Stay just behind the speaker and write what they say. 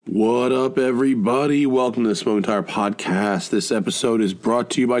What up, everybody? Welcome to the Smoking Tire Podcast. This episode is brought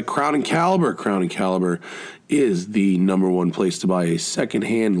to you by Crown & Caliber. Crown & Caliber is the number one place to buy a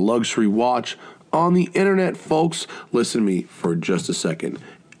secondhand luxury watch on the internet, folks. Listen to me for just a second.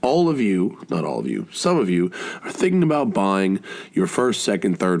 All of you, not all of you, some of you are thinking about buying your first,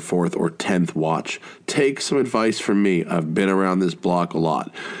 second, third, fourth, or 10th watch. Take some advice from me. I've been around this block a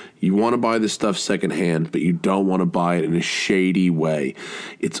lot. You want to buy this stuff secondhand, but you don't want to buy it in a shady way.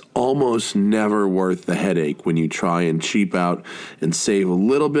 It's almost never worth the headache when you try and cheap out and save a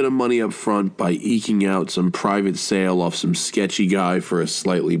little bit of money up front by eking out some private sale off some sketchy guy for a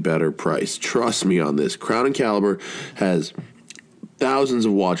slightly better price. Trust me on this. Crown & Caliber has thousands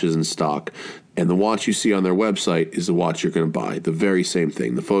of watches in stock, and the watch you see on their website is the watch you're going to buy. The very same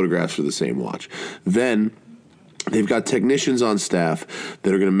thing. The photographs are the same watch. Then they've got technicians on staff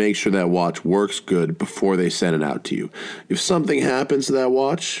that are going to make sure that watch works good before they send it out to you. If something happens to that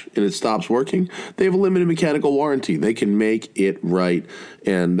watch and it stops working, they have a limited mechanical warranty. They can make it right,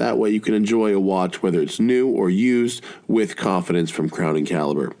 and that way you can enjoy a watch, whether it's new or used, with confidence from Crown &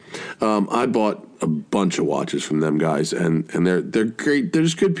 Caliber. I bought a bunch of watches from them guys, and they're great. They're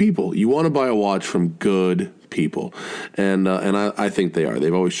just good people. You want to buy a watch from good people, and I think they are.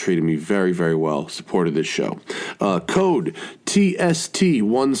 They've always treated me very, very well, supported this show. Code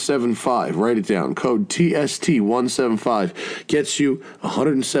TST175, write it down. Code TST175 gets you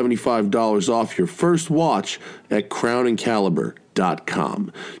 $175 off your first watch at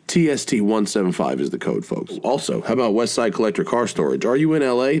crownandcaliber.com. TST175 is the code, folks. Also, how about Westside Collector Car Storage? Are you in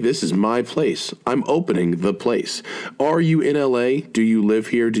LA? This is my place. I'm opening the place. Are you in LA? Do you live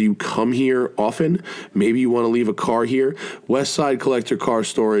here? Do you come here often? Maybe you want to leave a car here? Westside Collector Car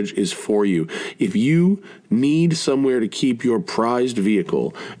Storage is for you. If you need somewhere to keep your prized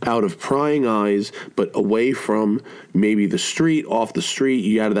vehicle out of prying eyes, but away from maybe the street, off the street,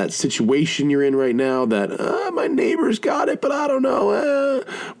 you out of that situation you're in right now that, my neighbor's got it, but I don't know,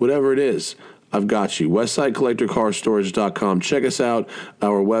 whatever it is, I've got you. WestsideCollectorCarStorage.com. Check us out.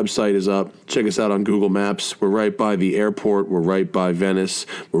 Our website is up. Check us out on Google Maps. We're right by the airport. We're right by Venice.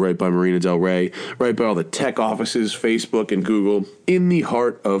 We're right by Marina del Rey. Right by all the tech offices, Facebook and Google, in the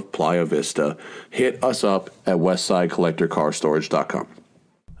heart of Playa Vista. Hit us up at WestsideCollectorCarStorage.com.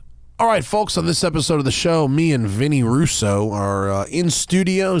 All right, folks, on this episode of the show, me and Vinny Russo are in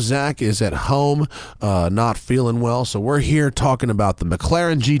studio. Zach is at home, not feeling well, so we're here talking about the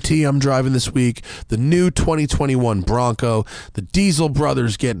McLaren GT I'm driving this week, the new 2021 Bronco, the Diesel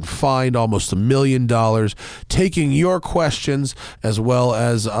brothers getting fined almost $1 million, taking your questions, as well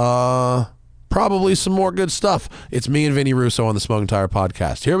as probably some more good stuff. It's me and Vinny Russo on the Smoking Tire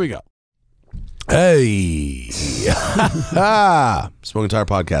Podcast. Here we go. Hey, Smoking Tire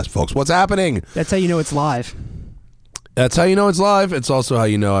Podcast, folks. What's happening? That's how you know it's live. That's how you know it's live. It's also how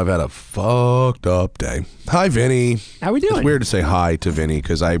you know I've had a fucked up day. Hi, Vinny. How we doing? It's weird to say hi to Vinny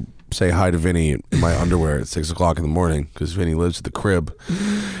because I say hi to Vinny in my underwear at 6 o'clock in the morning because Vinny lives at the crib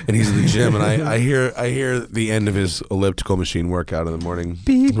and he's at the gym, and I hear the end of his elliptical machine workout in the morning.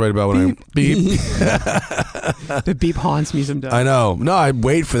 Beep, right about when beep, I beep. The beep haunts me sometimes. I know. No, I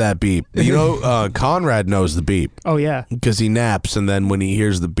wait for that beep. You know, Conrad knows the beep. Oh yeah, because he naps, and then when he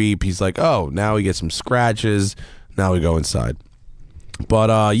hears the beep, he's like, "Oh, now he gets some scratches. Now we go inside."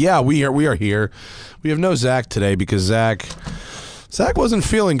 But yeah, we are here. We have no Zach today because Zach wasn't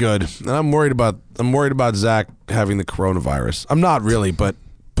feeling good, and I'm worried about Zach having the coronavirus. I'm not really, but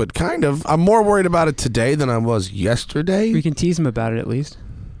kind of. I'm more worried about it today than I was yesterday. we can tease him about it at least.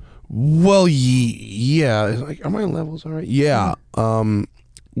 Well, yeah. Like, are my levels all right? Yeah.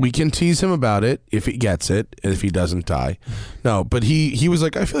 We can tease him about it if he gets it, and if he doesn't die. No, but he was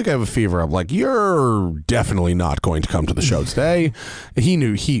like, I feel like I have a fever. I'm like, you're definitely not going to come to the show today. He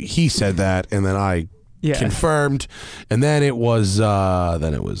knew he said that, and then I confirmed, and then it was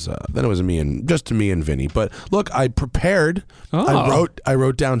me and Vinny. But look, I prepared. I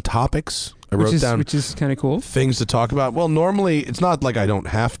wrote down topics. Which is kind of cool. Things to talk about. Well, normally it's not like I don't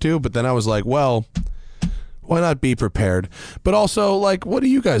have to, but then I was like, well, why not be prepared? But also, like, what do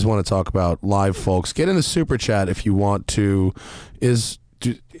you guys want to talk about live, folks? Get in the super chat if you want to. Is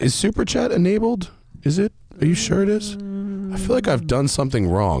super chat enabled? Is it? Are you sure it is? I feel like I've done something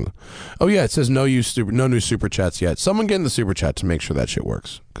wrong. Oh yeah, it says no new super chats yet. Someone get in the super chat to make sure that shit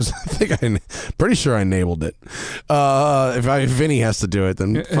works, because I think I'm pretty sure I enabled it. If Vinny has to do it,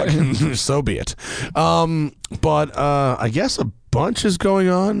 then fucking so be it. But I guess a bunch is going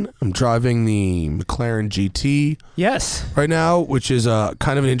on. I'm driving the McLaren GT. Yes. Right now, which is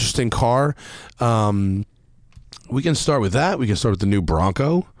kind of an interesting car. We can start with that. We can start with the new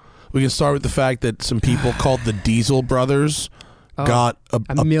Bronco. We can start with the fact that some people called the Diesel brothers got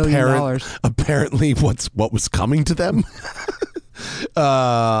 $1 million. Apparently, what was coming to them.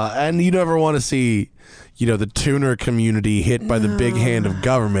 And you never want to see, the tuner community hit by the big hand of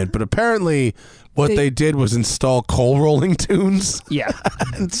government. But apparently, what they did was install coal rolling tunes. Yeah.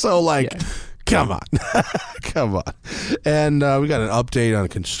 And so, come on. Come on. And we got an update on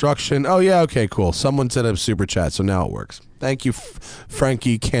construction. Oh, yeah, okay, cool. Someone set up Super Chat, so now it works. Thank you,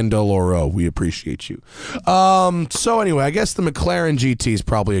 Frankie Candeloro. We appreciate you. So anyway, I guess the McLaren GT is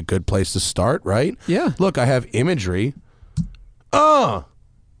probably a good place to start, right? Yeah. Look, I have imagery.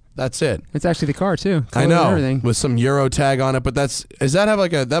 That's it. It's actually the car too. I know, everything. with some Euro tag on it. But this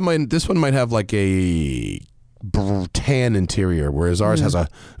one might have like a tan interior, whereas ours has a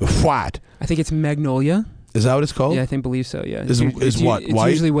white. I think it's Magnolia. Is that what it's called? Yeah, I believe so. Yeah. Is what it's white?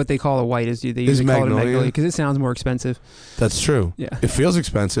 Usually what they call a white is they usually call it a Magnolia because it sounds more expensive. That's true. Yeah. It feels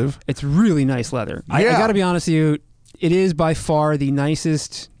expensive. It's really nice leather. Yeah. I got to be honest with you. It is by far the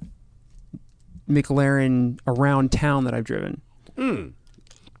nicest McLaren around town that I've driven.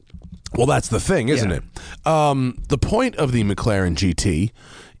 Well, that's the thing, isn't it? The point of the McLaren GT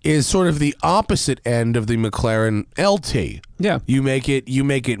is sort of the opposite end of the McLaren LT. Yeah. You make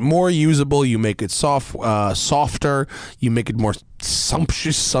it more usable, you make it softer, you make it more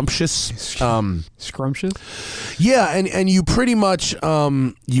sumptuous. Scrumptious? Yeah, and you pretty much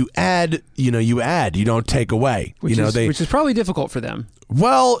you add, you don't take away. Which is probably difficult for them.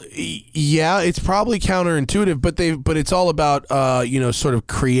 Well, yeah, it's probably counterintuitive, but it's all about sort of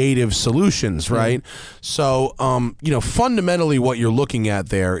creative solutions, right? So, fundamentally, what you're looking at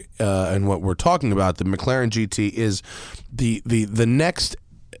there, and what we're talking about, the McLaren GT is the next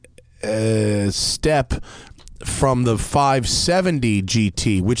step from the 570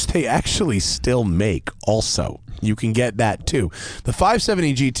 GT, which they actually still make. Also, you can get that too. The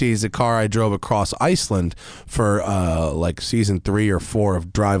 570 GT is a car I drove across Iceland for season 3 or 4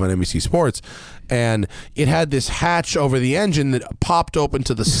 of Drive on NBC Sports, and it had this hatch over the engine that popped open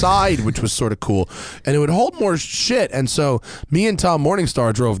to the side, which was sort of cool, and it would hold more shit. And so me and Tom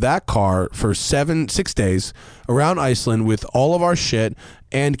Morningstar drove that car for 6 days around Iceland with all of our shit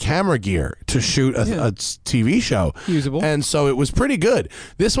and camera gear to shoot a TV show. Usable. And so it was pretty good.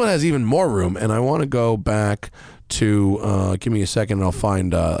 This one has even more room, and I want to go back to, give me a second and I'll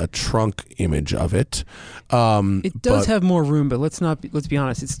find a trunk image of it. It does have more room, but let's be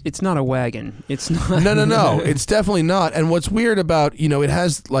honest, it's not a wagon. It's not. No. It's definitely not. And what's weird about, it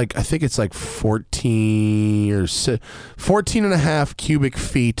has I think it's 14 and a half cubic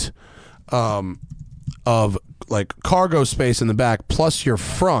feet of cargo space in the back, plus your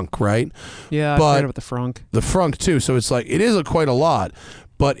frunk, right? Yeah, I forgot about the frunk. The frunk too. So it's it is quite a lot,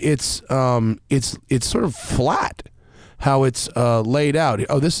 but it's sort of flat how it's laid out.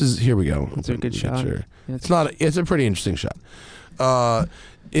 Oh, here we go. It's a good shot. Sure. It's a pretty interesting shot.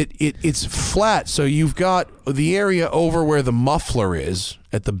 It's flat, so you've got the area over where the muffler is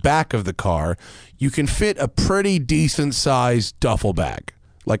at the back of the car. You can fit a pretty decent sized duffel bag,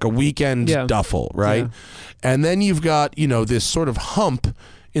 like a weekend duffel, right? Yeah. And then you've got, this sort of hump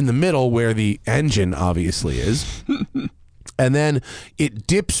in the middle where the engine obviously is. And then it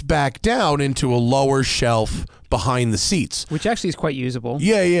dips back down into a lower shelf behind the seats. Which actually is quite usable.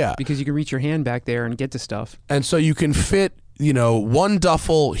 Yeah. Because you can reach your hand back there and get to stuff. And so you can fit, one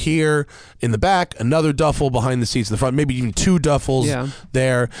duffel here in the back, another duffel behind the seats in the front, maybe even 2 duffels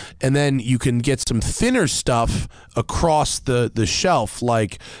there. And then you can get some thinner stuff across the shelf,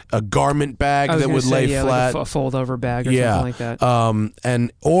 like a garment bag that would lay flat. Like a fold-over bag or something like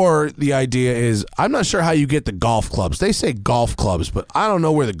that. Or the idea is, I'm not sure how you get the golf clubs. They say golf clubs, but I don't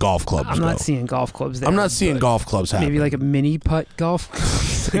know where the golf clubs go. I'm not seeing golf clubs there. I'm not seeing golf clubs happen. Maybe like a mini putt golf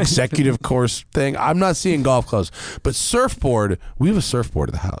executive course thing. I'm not seeing golf clubs. But surfboard, we have a surfboard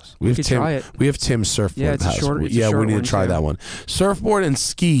at the house. We have try it. We have Tim's surfboard at the house. We need to try that one. Surfboard and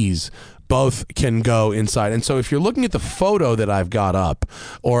skis both can go inside. And so if you're looking at the photo that I've got up,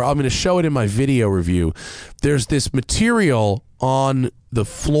 or I'm going to show it in my video review, there's this material on the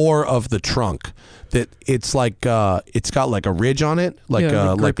floor of the trunk that it's it's got like a ridge on it, like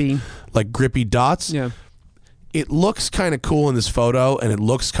grippy dots. Yeah. It looks kind of cool in this photo, and it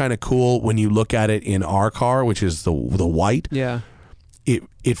looks kind of cool when you look at it in our car, which is the white. Yeah.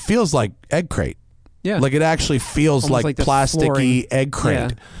 It feels like egg crate. Yeah. Like it actually feels like plasticky egg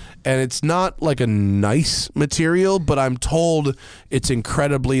crate. and it's not like a nice material, but I'm told it's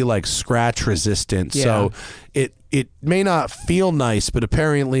incredibly like scratch resistant. Yeah. So it may not feel nice, but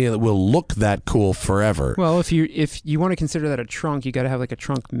apparently it will look that cool forever. Well, if you want to consider that a trunk, you got to have like a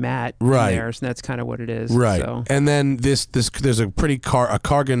trunk mat in there, so that's kind of what it is. Right. So. And then there's a pretty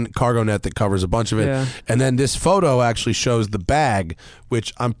cargo net that covers a bunch of it. Yeah. And then this photo actually shows the bag,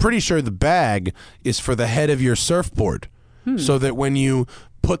 which I'm pretty sure the bag is for the head of your surfboard. So that when you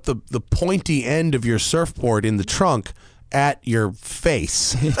put the pointy end of your surfboard in the trunk at your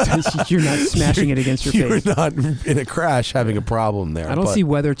face, you're not smashing it against your face. You're not in a crash having a problem there. I don't see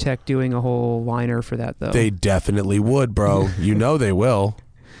WeatherTech doing a whole liner for that though. They definitely would, bro. You know they will.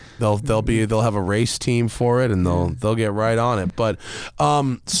 They'll have a race team for it, and they'll get right on it. But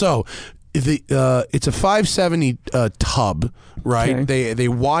so it's a 570 tub, right? Okay. They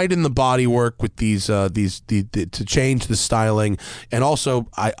widen the bodywork with these to change the styling, and also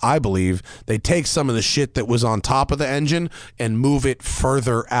I believe they take some of the shit that was on top of the engine and move it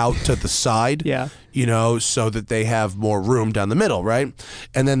further out to the side. Yeah. You know, so that they have more room down the middle, right?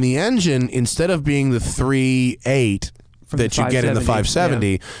 And then the engine, instead of being the 3.8 that you get in the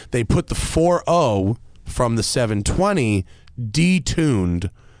 570, they put the 4.0 from the 720 detuned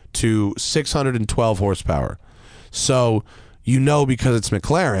to 612 horsepower. So, because it's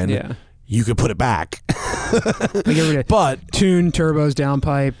McLaren, you could put it back. But tune turbos,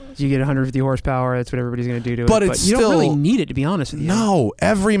 downpipe, you get 150 horsepower. That's what everybody's going to do to it. But you don't really need it, to be honest with you. No,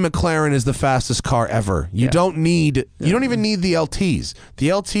 every McLaren is the fastest car ever. You don't need. You don't even need the LTs. The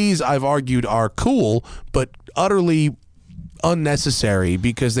LTs, I've argued, are cool, but utterly unnecessary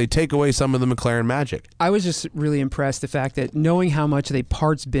because they take away some of the McLaren magic. I was just really impressed the fact that knowing how much they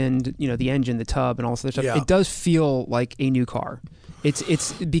parts bend, the engine, the tub, and all this other stuff, it does feel like a new car.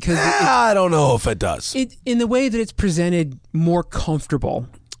 It's because I don't know if it does. In the way that it's presented, more comfortable.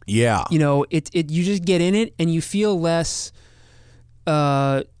 Yeah. You just get in it and you feel less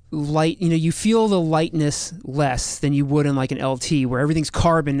light. You feel the lightness less than you would in like an LT where everything's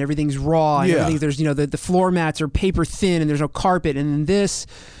carbon, everything's raw, and everything, there's the floor mats are paper thin and there's no carpet. And in this,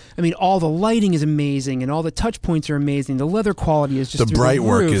 all the lighting is amazing and all the touch points are amazing. The leather quality is just the bright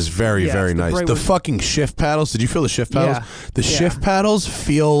work is very, very nice. The fucking shift paddles. Did you feel the shift paddles? Yeah. The shift paddles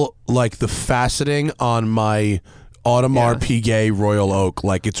feel like the faceting on my Audemars Piguet Royal Oak.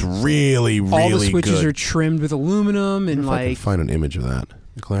 Like it's really, really good. All the switches are trimmed with aluminum and I can find an image of that.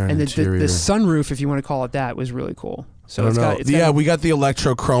 McLaren and the interior. The sunroof, if you want to call it that, was really cool. So we got the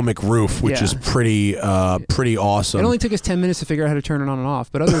electrochromic roof, which is pretty awesome. It only took us 10 minutes to figure out how to turn it on and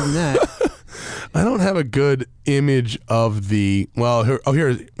off, but other than that, I don't have a good image of the. Well,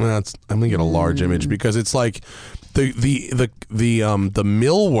 here. I'm gonna get a large image because it's like the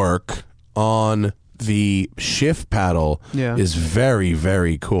millwork on the shift paddle is very,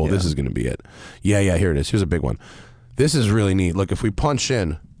 very cool. This is gonna be it. Yeah. Here it is. Here's a big one. This is really neat. Look, if we punch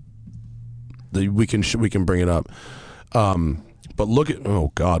in, we can bring it up. But look at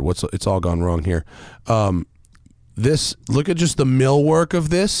it's all gone wrong here. Look at just the millwork of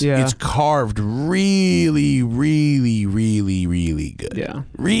this. Yeah. It's carved really, really, really, really good. Yeah,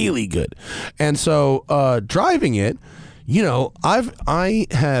 really good. And so driving it, I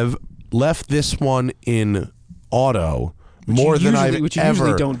have left this one in auto. Which you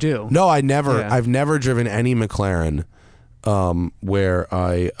usually don't do. No, I never. Yeah. I've never driven any McLaren where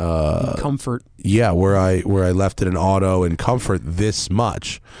I comfort. Yeah, where I left it in auto and comfort this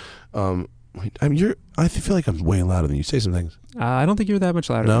much. I feel like I'm way louder than you. Say some things. I don't think you're that much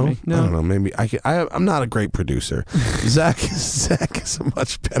louder than me. No, I don't know. Maybe I'm not a great producer. Zach is a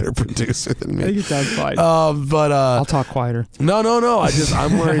much better producer than me. I think it sounds fine. But I'll talk quieter. No.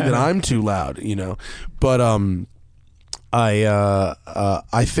 I'm worried that I'm too loud. But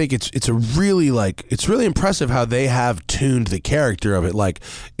I think it's really impressive how they have tuned the character of it. Like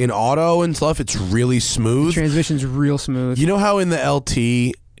in auto and stuff, it's really smooth. The transmission's real smooth. You know how in the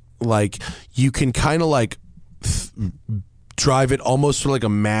LT, like you can kind of like drive it almost sort of like a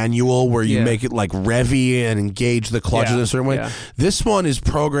manual where you make it like revvy and engage the clutches in a certain way. Yeah. This one is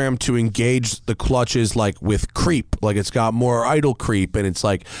programmed to engage the clutches like with creep. Like it's got more idle creep and it's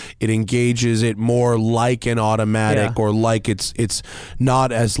like it engages it more like an automatic or like it's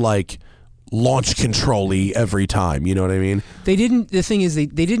not as like launch control-y every time, you know what I mean? The thing is they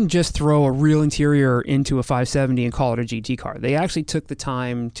didn't just throw a real interior into a 570 and call it a GT car. They actually took the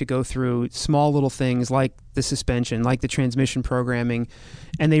time to go through small little things like the suspension, like the transmission programming,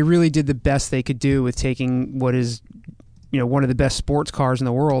 and they really did the best they could do with taking what is, one of the best sports cars in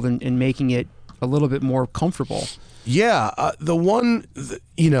the world and making it a little bit more comfortable. Yeah, the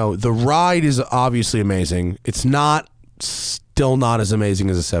ride is obviously amazing. It's not still not as amazing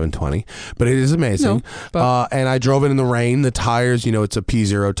as a 720, but it is amazing. No, and I drove it in the rain. The tires, it's a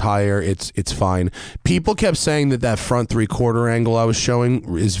P0 tire. It's fine. People kept saying that front 3/4 angle I was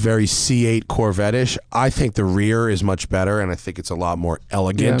showing is very C8 Corvette-ish. I think the rear is much better, and I think it's a lot more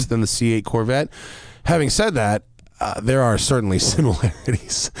elegant than the C8 Corvette. Having said that, there are certainly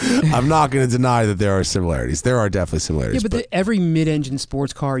similarities. I'm not going to deny that there are similarities. There are definitely similarities. Yeah, but every mid-engine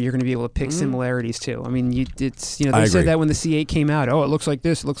sports car, you're going to be able to pick similarities too. I mean, they said that when the C8 came out. Oh, it looks like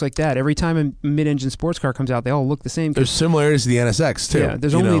this, it looks like that. Every time a mid-engine sports car comes out, they all look the same. There's similarities to the NSX too. Yeah,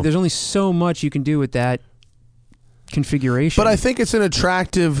 there's only so much you can do with that configuration. But I think it's an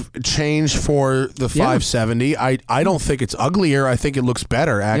attractive change for the 570. I don't think it's uglier. I think it looks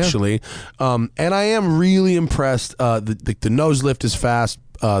better, actually. And I am really impressed. The nose lift is fast.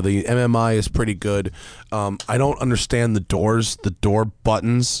 The MMI is pretty good. I don't understand the door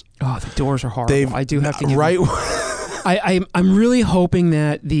buttons. Oh, the doors are horrible. I do have to give right. I'm really hoping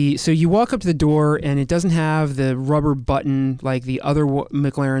that so you walk up to the door and it doesn't have the rubber button like the other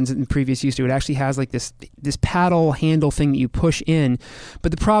McLarens in previous used to. It actually has like this paddle handle thing that you push in. But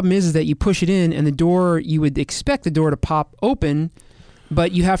the problem is that you push it in and the door, you would expect the door to pop open,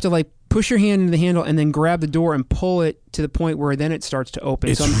 but you have to like push your hand into the handle and then grab the door and pull it to the point where then it starts to open.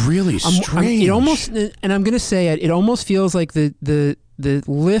 It's really strange. It almost, and I'm going to say it almost feels like the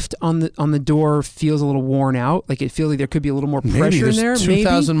lift on the door feels a little worn out. Like it feels like there could be a little more pressure in there.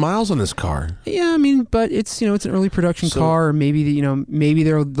 2,000 miles on this car. Yeah, I mean, but it's it's an early production car. Or maybe maybe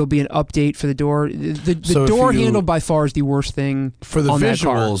there'll be an update for the door. The door handle by far is the worst thing for the on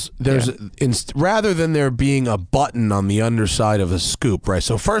visuals. There's rather than there being a button on the underside of a scoop, right?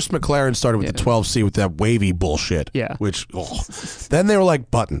 So first McLaren started with the 12C with that wavy bullshit. Yeah. Which then they were like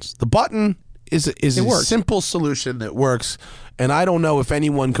buttons. The button is a simple solution that works. And I don't know if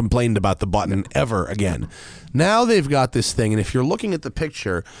anyone complained about the button ever again. Now they've got this thing, and if you're looking at the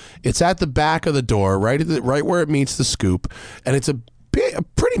picture, it's at the back of the door, right where it meets the scoop, and it's a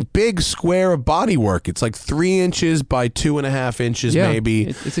pretty big square of bodywork. It's like 3 inches by 2.5 inches, maybe.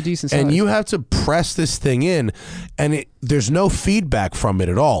 It's a decent size. And you have to press this thing in, and there's no feedback from it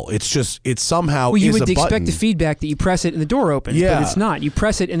at all. It's just somehow you is would a expect button. the feedback that you press it and the door opens, but it's not. You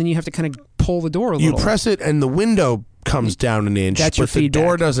press it, and then you have to kind of pull the door a little. You press it, and the window comes down an inch, but the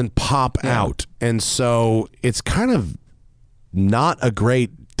door doesn't pop out, and so it's kind of not a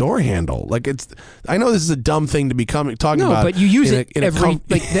great door handle. Like I know this is a dumb thing to be talking about. No, but you use it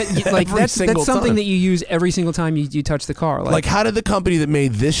that's something that you use every single time you touch the car. Like how did the company that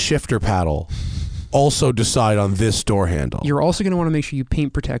made this shifter paddle also decide on this door handle? You're also going to want to make sure you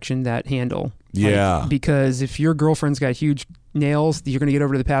paint protection that handle. Yeah. because if your girlfriend's got huge nails, you're going to get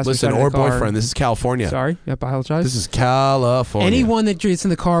over to the passenger side of the car. Boyfriend. This is California. Sorry, I apologize. This is California. Anyone that gets in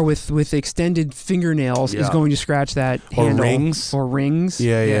the car with extended fingernails is going to scratch that handle. Or rings.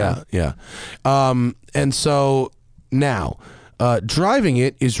 Yeah. And so now, driving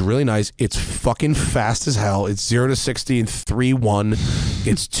it is really nice. It's fucking fast as hell. It's 0 to 60 in 3.1.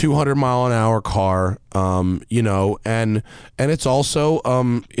 It's 200 mile an hour car. And it's also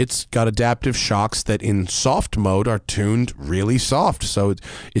it's got adaptive shocks that in soft mode are tuned really soft. So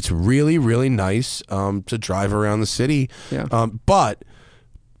it's really, really nice to drive around the city. Yeah. But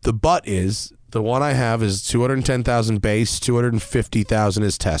the one I have is 210,000 base, 250,000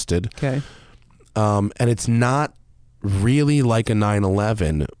 is tested. Okay. And it's not really like a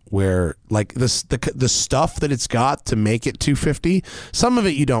 911 where like the stuff that it's got to make it 250, some of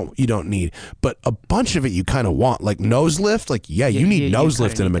it you don't need, but a bunch of it you kind of want, like nose lift. Like you need nose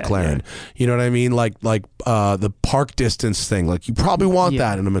lift in a McLaren. You know what I mean? Like the park distance thing, like you probably want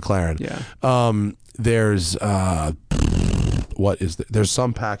that in a McLaren. There's there's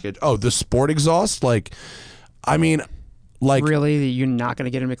some package. The sport exhaust, really, you're not going to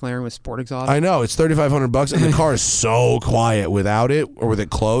get a McLaren with sport exhaust? I know, it's $3,500, and the car is so quiet without it or with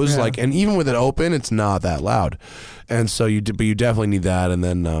it closed. And even with it open, it's not that loud. And so you definitely need that. And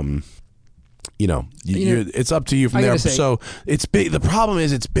then it's up to you from there. So it's big. The problem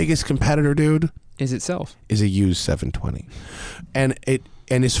is its biggest competitor, dude, is itself. Is a used 720, and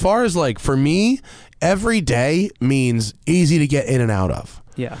as far as like for me, every day means easy to get in and out of.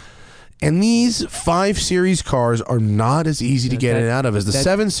 Yeah. And these 5 Series cars are not as easy to get in and out of as the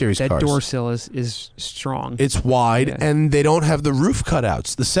 7 Series cars. That door sill is strong. It's wide, and they don't have the roof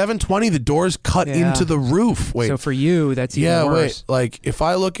cutouts. The 720, the doors cut into the roof. Wait. So for you, that's even worse. Like, if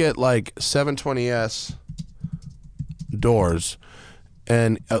I look at, like, 720S doors,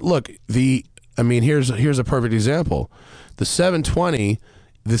 and look, here's a perfect example. The 720,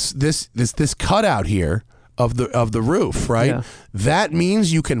 this cutout here of the roof, right? Yeah. That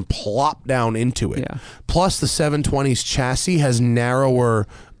means you can plop down into it. Yeah. Plus, the 720's chassis has narrower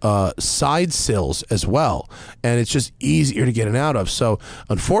side sills as well, and it's just easier to get in and out of. So,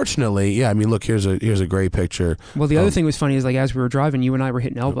 unfortunately, yeah, I mean, look, here's a great picture. Well, the other thing was funny is like as we were driving, you and I were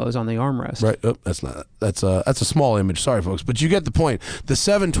hitting elbows on the armrest. Right. Oh, that's a small image. Sorry, folks, but you get the point. The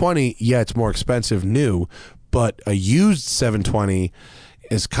 720, yeah, it's more expensive new, but a used 720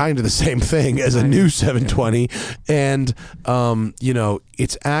 is kind of the same thing as a new 720, and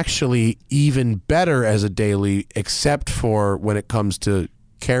it's actually even better as a daily, except for when it comes to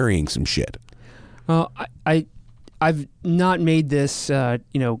carrying some shit. Well, I've not made this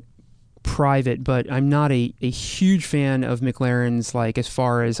private, but I'm not a huge fan of McLarens. Like as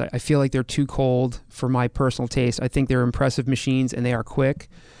far as I feel like they're too cold for my personal taste. I think they're impressive machines and they are quick.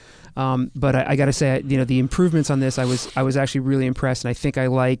 But I got to say, the improvements on this, I was actually really impressed, and I think I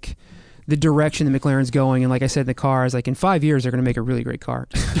like the direction the McLaren's going. And like I said in the car, I was like, in 5 years they're going to make a really great car.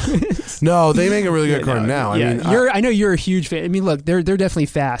 No, they make a really good car now. Yeah. I know you're a huge fan. I mean, look, they're definitely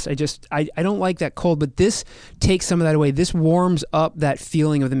fast. I don't like that cold, but this takes some of that away. This warms up that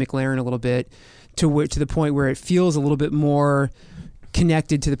feeling of the McLaren a little bit to the point where it feels a little bit more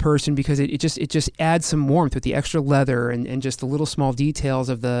connected to the person, because it just adds some warmth with the extra leather and just the little small details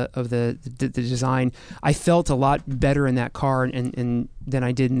of the design. I felt a lot better in that car and than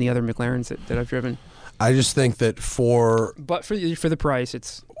I did in the other McLarens that I've driven. I just think that for the price,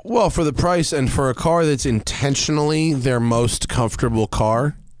 it's for the price and for a car that's intentionally their most comfortable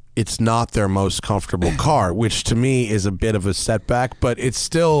car, it's not their most comfortable car, which to me is a bit of a setback, but it's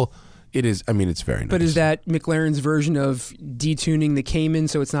still. It is. I mean, it's very nice. But is that McLaren's version of detuning the Cayman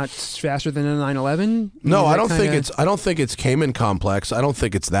so it's not faster than a 911? No, I don't think it's Cayman complex. I don't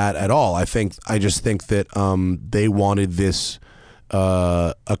think it's that at all. I just think that they wanted this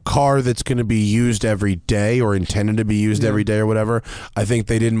a car that's going to be used every day or intended to be used every day or whatever. I think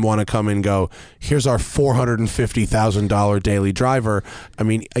they didn't want to come and go, here's our $450,000 daily driver. I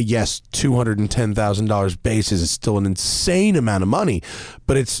mean, yes, $210,000 base is still an insane amount of money,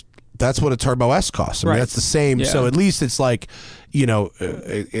 but that's what a Turbo S costs. I mean, that's the same. Yeah. So at least it's like, new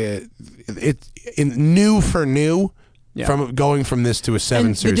for new. Yeah. From going from this to a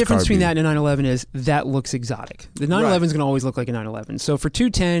 7 Series. The difference between that and a 911 is that looks exotic. The 911 is going to always look like a 911. So for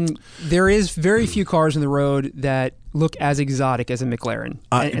 210, there is very few cars on the road that look as exotic as a McLaren.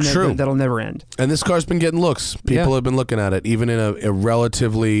 True. That'll never end. And this car's been getting looks. People have been looking at it, even in a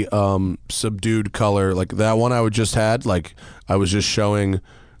relatively subdued color. Like that one I just had, like I was just showing...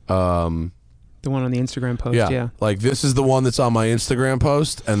 the one on the Instagram post, yeah. Like this is the one that's on my Instagram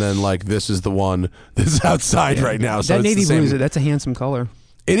post, and then like this is the one that's outside right now. So that navy blue, that's a handsome color.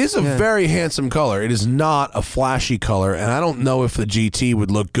 It is a very handsome color. It is not a flashy color, and I don't know if the GT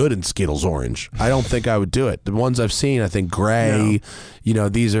would look good in Skittles orange. I don't think I would do it. The ones I've seen, I think gray. No.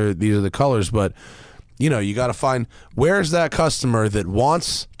 These are the colors, but you got to find where's that customer that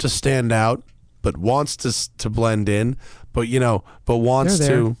wants to stand out, but wants to blend in, but wants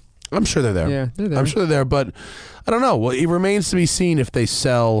to. I'm sure they're there. Yeah, they're there. I'm sure they're there, but I don't know. Well, it remains to be seen if they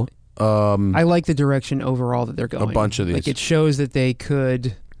sell. I like the direction overall that they're going. A bunch of these. Like it shows that they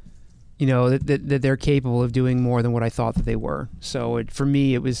could, that they're capable of doing more than what I thought that they were. So for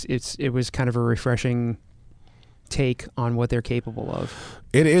me, it was kind of a refreshing take on what they're capable of.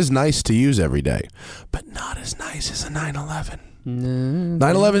 It is nice to use every day, but not as nice as a 911. No,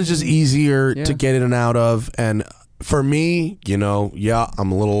 911 is just easier to get in and out of, and. For me, I'm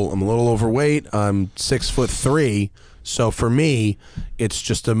a little overweight. I'm 6'3", so for me, it's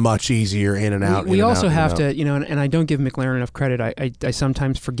just a much easier in and out. We also have to, and I don't give McLaren enough credit. I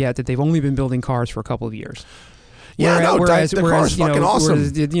sometimes forget that they've only been building cars for a couple of years. Yeah, whereas the car's fucking awesome.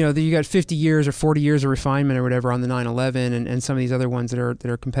 Whereas, you got 50 years or 40 years of refinement or whatever on the 911 and some of these other ones that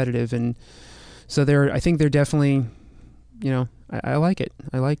are competitive, and so I think they're definitely, I like it.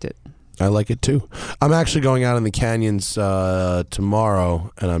 I liked it. I like it too. I'm actually going out in the canyons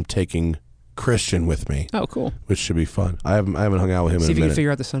tomorrow, and I'm taking Christian with me. Oh, cool! Which should be fun. I haven't hung out with him. See in a minute. See if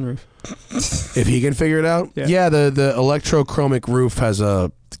he can figure out the sunroof. If he can figure it out, yeah. The electrochromic roof has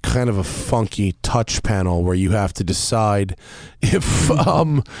a kind of a funky touch panel where you have to decide if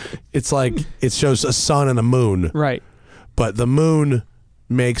it's like it shows a sun and a moon, right? But the moon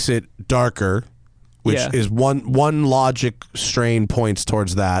makes it darker. Which is one logic strain points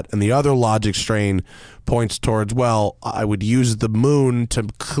towards that, and the other logic strain points towards, I would use the moon to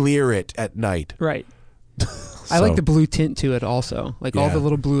clear it at night. Right. I like the blue tint to it also. Like all the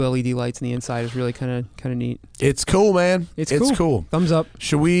little blue LED lights on the inside is really kind of neat. It's cool, man. It's cool. Cool. Thumbs up.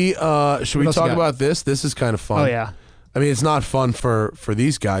 Should we talk about this? This is kind of fun. Oh yeah. I mean, it's not fun for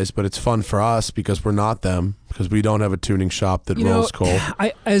these guys, but it's fun for us because we're not them, because we don't have a tuning shop that rolls coal.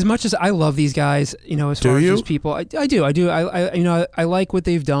 As much as I love these guys, as far as just people, I do. I like what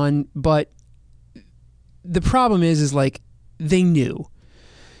they've done, but the problem is like they knew.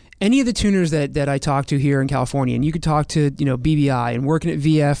 Any of the tuners that I talk to here in California, and you could talk to BBI and working at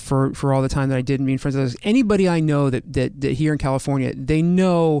VF for all the time that I did and being friends with those, anybody I know that here in California, they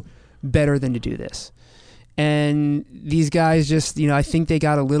know better than to do this. And these guys just, I think they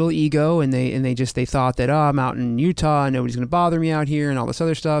got a little ego, and they thought that, I'm out in Utah and nobody's going to bother me out here and all this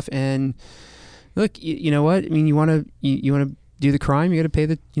other stuff. And look, you know what? I mean, you want to do the crime, you got to pay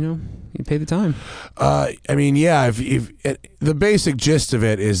you pay the time. I mean, yeah. If the basic gist of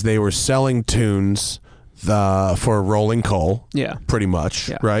it is they were selling tunes for rolling coal, yeah, pretty much,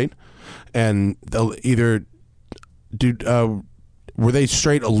 yeah. Right? And they'll either do. Were they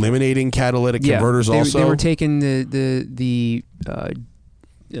straight eliminating catalytic converters also? They were taking the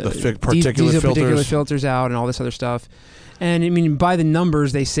particulate filters out and all this other stuff. And I mean, by the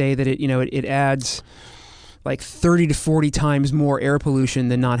numbers, they say that it adds like 30 to 40 times more air pollution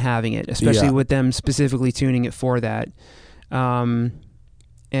than not having it, especially with them specifically tuning it for that. And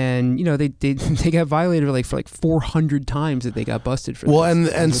they got violated for 400 times that they got busted for. Well,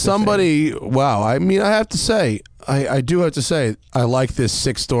 this. and somebody, wow! I mean, I have to say, I do have to say, I like this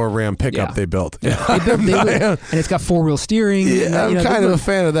 6-door Ram pickup they built. Yeah. And it's got 4-wheel steering. Yeah, I'm kind of a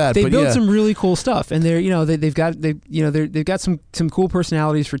fan of that. They built some really cool stuff, and they've got some cool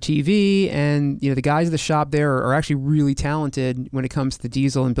personalities for TV, and the guys at the shop there are actually really talented when it comes to the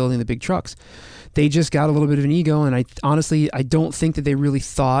diesel and building the big trucks. They just got a little bit of an ego, and I honestly don't think that they really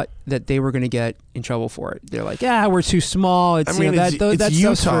thought that they were going to get in trouble for it. They're like, we're too small. It's it's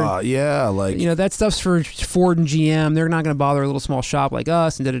Utah, that stuff's for Ford and GM. They're not going to bother a little small shop like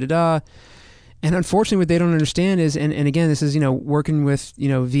us, and da-da-da-da. And unfortunately, what they don't understand is, and again, this is working with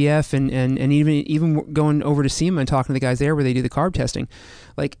VF and even going over to SEMA and talking to the guys there where they do the carb testing,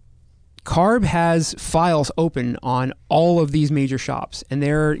 like. CARB has files open on all of these major shops, and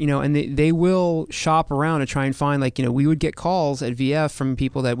they will shop around to try and find, we would get calls at VF from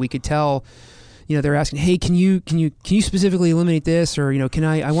people that we could tell, they're asking, hey, can you specifically eliminate this, or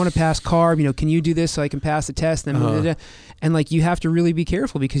I want to pass CARB, can you do this so I can pass the test? And you have to really be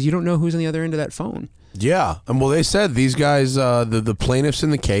careful because you don't know who's on the other end of that phone. Yeah, and well, they said these guys, the plaintiffs in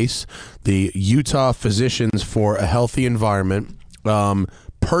the case, the Utah Physicians for a Healthy Environment,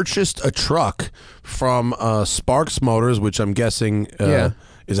 purchased a truck from Sparks Motors, which I'm guessing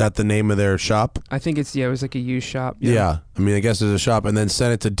is that the name of their shop? I think it was like a used shop. Yeah. I mean, I guess it's a shop, and then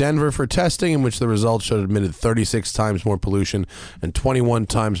sent it to Denver for testing, in which the results showed admitted 36 times more pollution and 21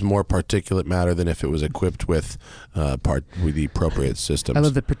 times more particulate matter than if it was equipped with the appropriate systems. I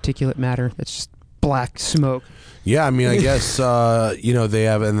love the particulate matter. That's just black smoke. Yeah, I mean, I guess they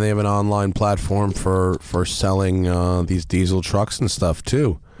have an online platform for selling these diesel trucks and stuff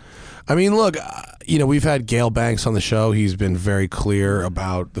too. I mean, look, we've had Gale Banks on the show. He's been very clear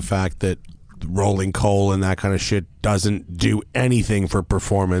about the fact that rolling coal and that kind of shit doesn't do anything for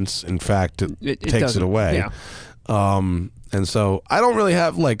performance. In fact, it takes it away. Yeah. And so I don't really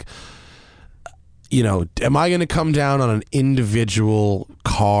have am I going to come down on an individual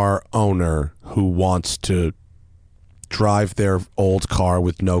car owner who wants to drive their old car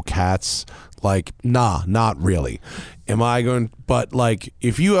with no cats? Nah, not really. Am I going? But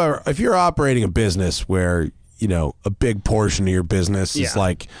if you're operating a business where a big portion of your business is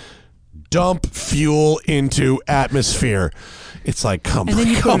dump fuel into atmosphere, it's come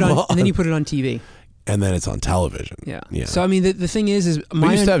on. And then you put it on TV. And then it's on television. Yeah. So I mean, the thing is we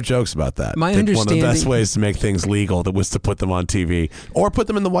used to have jokes about that. My understanding, one of the best ways to make things legal was to put them on TV or put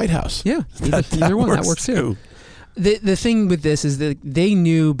them in the White House. Yeah, either one that works too. The thing with this is that they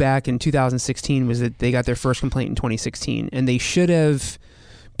knew back in 2016 was that they got their first complaint in 2016, and they should have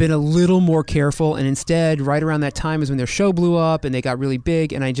been a little more careful. And instead, right around that time is when their show blew up and they got really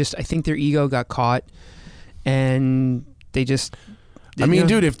big. And I think their ego got caught, and they just. I mean,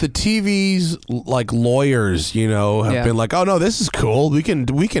 dude, if the TV's lawyers, have been like, oh no, this is cool, we can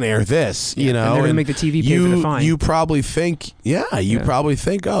air this, and they're gonna make the TV pay for the fine. You probably think, probably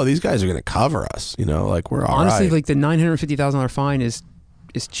think, oh, these guys are gonna cover us, we're all honestly right. The $950,000 fine is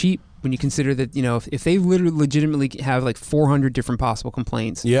cheap when you consider that if they literally legitimately have 400 different possible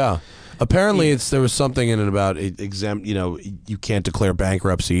complaints. Yeah. Apparently there was something in it about exempt, you can't declare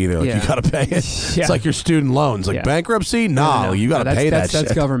bankruptcy either. You got to pay it. It's like your student loans. Bankruptcy? No, you got to pay that shit.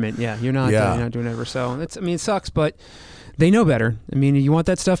 That's government. Yeah, you're not doing it ever. So it sucks, but they know better. I mean, you want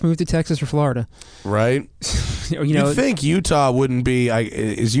that stuff, move to Texas or Florida. Right? You think Utah wouldn't be?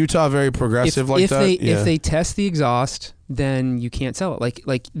 Is Utah very progressive like that? If they test the exhaust, then you can't sell it.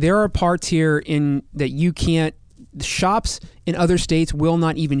 Like there are parts here that you can't. The shops in other states will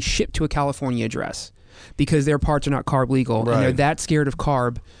not even ship to a California address because their parts are not carb legal, and they're that scared of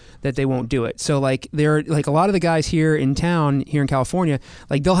carb that they won't do it. So like they're like a lot of the guys here in town, here in California,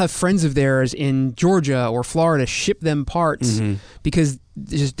 like they'll have friends of theirs in Georgia or Florida ship them parts because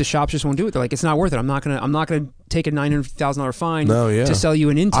the shops just won't do it. They're like, it's not worth it. I'm not gonna take a $900,000 fine to sell you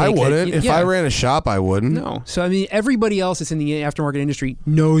an intake. I wouldn't. If I ran a shop, I wouldn't. No. So I mean, everybody else that's in the aftermarket industry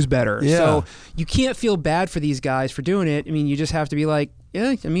knows better. Yeah. So you can't feel bad for these guys for doing it. I mean, you just have to be like,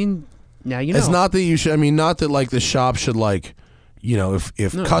 yeah. I mean, now you know. It's not that you should. I mean, not that like the shop should like.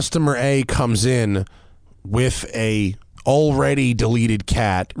 If customer A comes in with a already deleted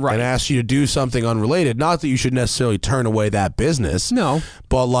cat and asks you to do something unrelated, not that you should necessarily turn away that business. No.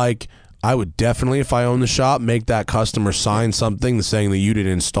 But like I would definitely, if I own the shop, make that customer sign something saying that you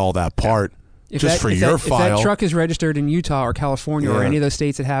didn't install that part for your file. If that truck is registered in Utah or California or any of those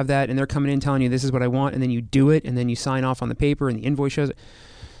states that have that, and they're coming in telling you this is what I want, and then you do it, and then you sign off on the paper and the invoice shows it,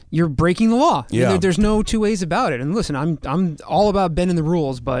 you're breaking the law. Yeah. There's no two ways about it. And listen, I'm all about bending the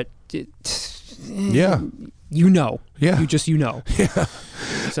rules, but Yeah. You know. Yeah. You know. Yeah.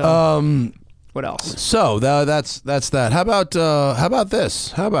 So, what else? So that's that. How about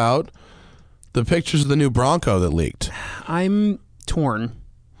this? How about the pictures of the new Bronco that leaked? I'm torn.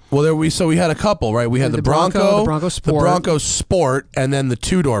 Well, we had a couple, right? We had the Bronco, the Bronco Sport, the Bronco Sport, and then the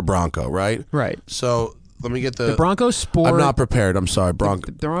two-door Bronco, right? Right. So let me get the Bronco Sport. I'm not prepared. I'm sorry,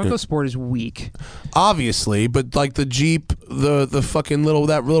 The Bronco Sport is weak, obviously, but like the Jeep, the fucking little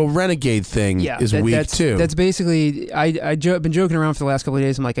Renegade thing is weak too. That's basically. I've been joking around for the last couple of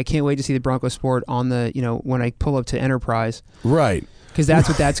days. I'm like, I can't wait to see the Bronco Sport on the when I pull up to Enterprise. Right. Because that's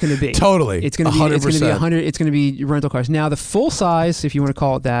what that's going to be. Totally. It's going to be 100%. It's going to be rental cars. Now the full size, if you want to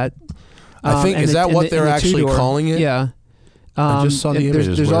call it that. I think is that what they're actually calling it? Yeah. I just saw the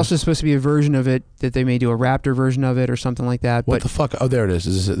images. There's also supposed to be a version of it that they may do a Raptor version of it or something like that. What the fuck? Oh, there it is.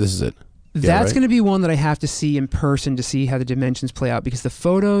 This is it. That's going to be one that I have to see in person to see how the dimensions play out because the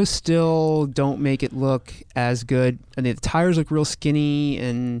photos still don't make it look as good. And the tires look real skinny.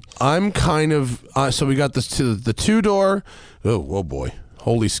 And I'm kind of so we got the two-door. Oh boy.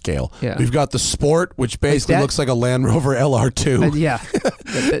 Holy scale. Yeah. We've got the Sport, which basically looks like a Land Rover LR2. Yeah.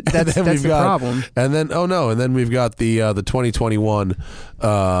 That's the problem. And then we've got the 2021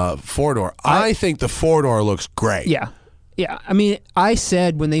 four-door. I think the four-door looks great. Yeah. Yeah. I mean, I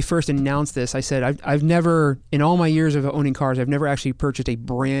said when they first announced this, I said, I've never, in all my years of owning cars, I've never actually purchased a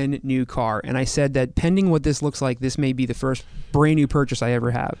brand new car. And I said that pending what this looks like, this may be the first brand new purchase I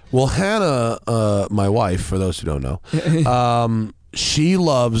ever have. Well, Hannah, my wife, for those who don't know, she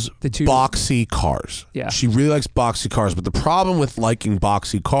loves boxy cars. Yeah. She really likes boxy cars. But the problem with liking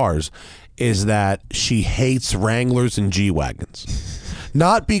boxy cars is that she hates Wranglers and G-Wagons.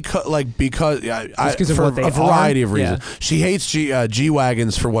 Not because for a variety of reasons. Yeah. She hates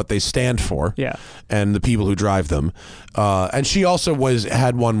G-Wagons for what they stand for. Yeah. And the people who drive them. And she also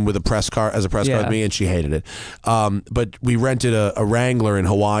had one with a press car car with me, and she hated it. But we rented a Wrangler in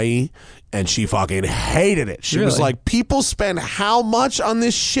Hawaii, and she fucking hated it. She was like, people spend how much on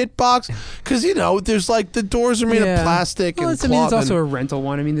this shit box? Because, there's like the doors are made of plastic and cloth. It's also a rental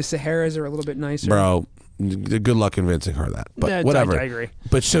one. I mean, the Saharas are a little bit nicer. Bro, good luck convincing her that. But whatever. I agree.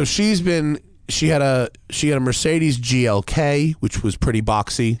 But so she had a Mercedes GLK, which was pretty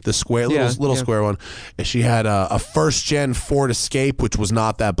boxy, the square little square one. And she had a first gen Ford Escape, which was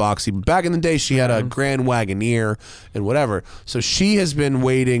not that boxy. But back in the day, she had a Grand Wagoneer and whatever. So she has been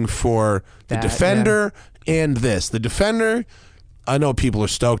waiting for the Defender and this. The Defender, I know people are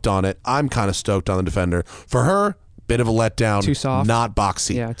stoked on it. I'm kind of stoked on the Defender. For her, bit of a letdown. Too soft. Not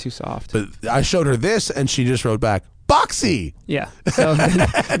boxy. Yeah, too soft. But I showed her this, and she just wrote back, boxy. Yeah. So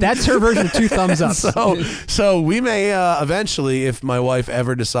that's her version of 2 thumbs up. So we may eventually, if my wife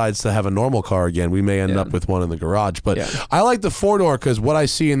ever decides to have a normal car again, we may end up with one in the garage. But I like the four-door because what I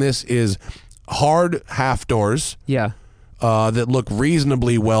see in this is hard half doors. Yeah. That look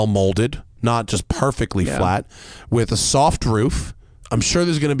reasonably well molded, not just perfectly flat, with a soft roof. I'm sure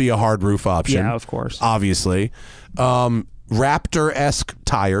there's going to be a hard roof option. Yeah, of course. Obviously. Raptor-esque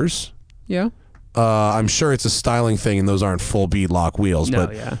tires. Yeah. I'm sure it's a styling thing, and those aren't full beadlock wheels,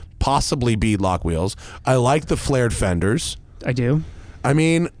 but possibly beadlock wheels. I like the flared fenders. I do. I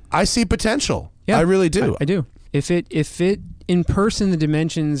mean, I see potential. Yeah, I really do. I do. If it in person the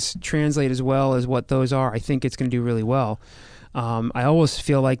dimensions translate as well as what those are, I think it's going to do really well. I always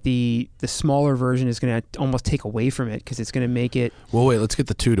feel like the smaller version is going to almost take away from it because it's going to make it. Well, wait. Let's get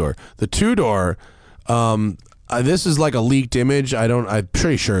the two-door. The two-door. This is like a leaked image. I'm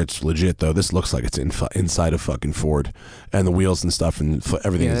pretty sure it's legit though. This looks like it's inside of fucking Ford, and the wheels and stuff, and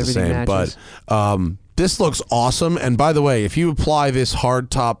everything is the same. Matches. But this looks awesome. And by the way, if you apply this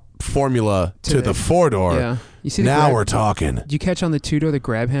hardtop formula to the 4-door, you see we're talking. Did you catch on the 2-door the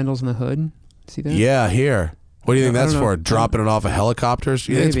grab handles on the hood? See that? Yeah, here. What do you think that's for? Dropping it off of helicopters?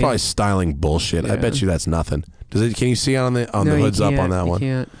 You think it's probably styling bullshit? Yeah. I bet you that's nothing. Can you see on the hoods up on that one?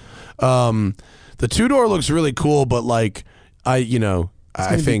 Can't. The 2-door looks really cool, but like I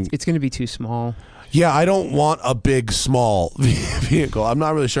think it's going to be too small. Yeah, I don't want a big small vehicle. I'm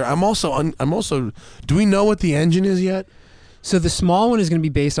not really sure. I'm also. Do we know what the engine is yet? So the small one is going to be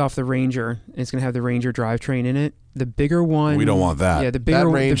based off the Ranger. It's going to have the Ranger drivetrain in it. The bigger one, we don't want that. Yeah, the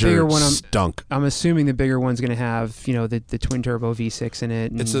bigger one. Stunk. I'm assuming the bigger one's going to have the twin turbo V6 in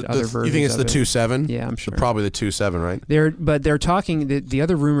it and other versions. You think it's the 2.7? Yeah, I'm sure. Probably the 2.7, right? They're talking. The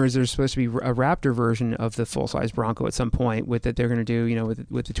other rumors there's supposed to be a Raptor version of the full size Bronco at some point. With that they're going to do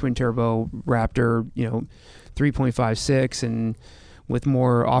with the twin turbo Raptor 3.56 and with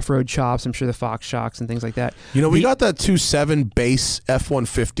more off-road chops. I'm sure the Fox shocks and things like that. We got that 2.7 base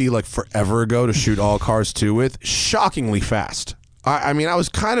F-150 like forever ago to shoot all cars 2 with. Shockingly fast. I mean, I was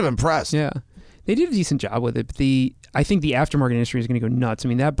kind of impressed. Yeah. They did a decent job with it. But I think the aftermarket industry is going to go nuts. I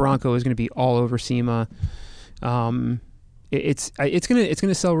mean, that Bronco is going to be all over SEMA. It's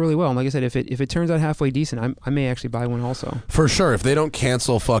gonna sell really well. And like I said, if it turns out halfway decent, I may actually buy one also. For sure, if they don't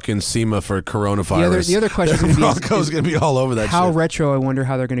cancel fucking SEMA for coronavirus, the other question is Bronco's gonna be all over that. How shit. retro? I wonder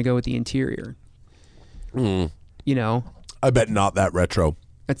how they're gonna go with the interior. I bet not that retro.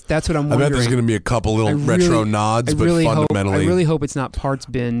 That's what I'm wondering. I bet there's going to be a couple little retro nods, but fundamentally... I really hope it's not parts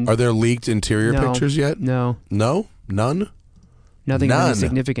bin. Are there leaked interior pictures yet? No. No? None? Nothing of any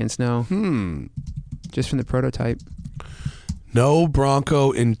significance, no. Just from the prototype. No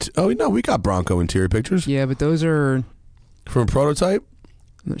Bronco... Oh, no, we got Bronco interior pictures. Yeah, but those are... From a prototype?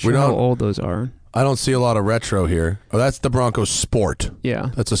 I'm not sure how old those are. I don't see a lot of retro here. Oh, that's the Bronco Sport.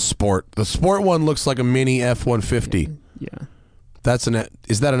 Yeah. That's a Sport. The Sport one looks like a mini F-150. Yeah.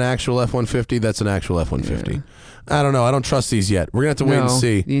 Is that an actual F-150? That's an actual F-150. Yeah. I don't know. I don't trust these yet. We're going to have to wait and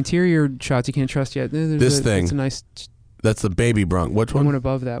see. The interior shots you can't trust yet. This thing. It's a nice... That's the baby Bronco. Which one? The one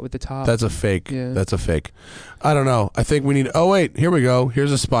above that with the top. That's a fake. Yeah. That's a fake. I don't know. I think we need... Oh, wait. Here we go.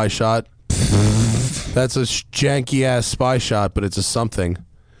 Here's a spy shot. That's a janky-ass spy shot, but it's a something.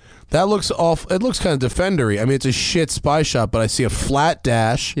 That looks off. It looks kind of Defender-y. I mean, it's a shit spy shot, but I see a flat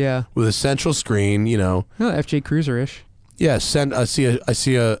dash with a central screen, No, FJ Cruiser-ish. Yeah, I see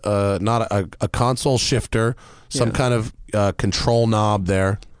a not a console shifter, some kind of control knob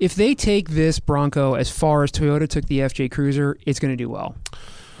there. If they take this Bronco as far as Toyota took the FJ Cruiser, it's going to do well.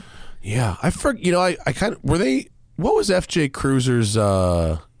 Yeah, I kind of what was FJ Cruiser's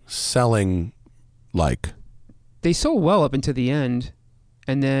selling like? They sold well up until the end,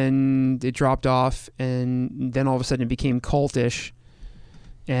 and then it dropped off, and then all of a sudden it became cultish.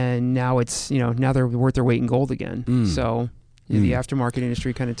 And now it's, now they're worth their weight in gold again. So the aftermarket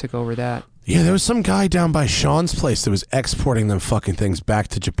industry kind of took over that. Yeah, there was some guy down by Sean's place that was exporting them fucking things back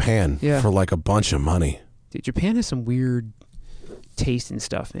to Japan for like a bunch of money. Dude, Japan has some weird taste in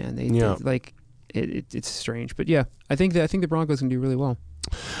stuff, man. It's strange. But yeah, I think the Broncos can do really well.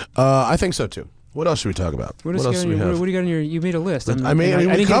 I think so too. What else should we talk about? What else do we have? What do you got on your... You made a list. We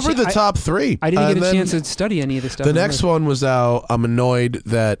covered the top three. I didn't get a chance to study any of this stuff. The next one was I'm annoyed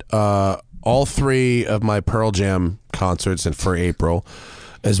that all three of my Pearl Jam concerts for April,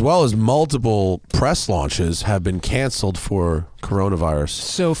 as well as multiple press launches, have been canceled for coronavirus.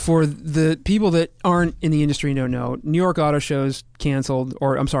 So for the people that aren't in the industry and don't know, New York Auto Show's canceled,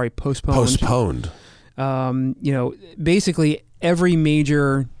 or I'm sorry, postponed. Basically every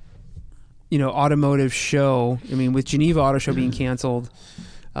major... automotive show. I mean, with Geneva Auto Show being canceled,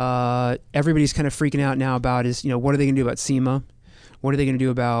 everybody's kind of freaking out now about what are they going to do about SEMA? What are they going to do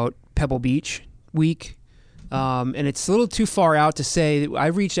about Pebble Beach Week? And it's a little too far out to say. I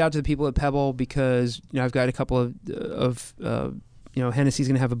reached out to the people at Pebble because I've got a couple of Hennessy's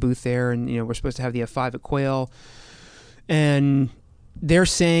going to have a booth there, and we're supposed to have the F5 at Quail, and they're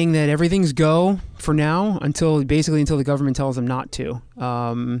saying that everything's go for now until the government tells them not to.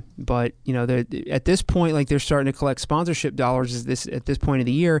 But at this point, they're starting to collect sponsorship dollars at this point of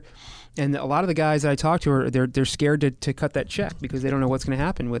the year, and a lot of the guys that I talk to they're scared to cut that check because they don't know what's going to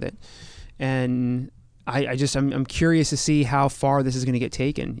happen with it. And I'm curious to see how far this is going to get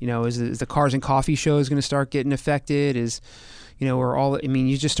taken. Is the Cars and Coffee show is going to start getting affected?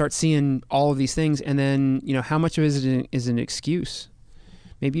 You just start seeing all of these things, and then how much of it is an excuse?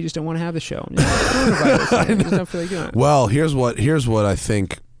 Maybe you just don't want to have the show. Just don't feel like doing it. Well, here's what I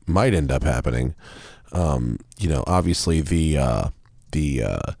think might end up happening. Obviously the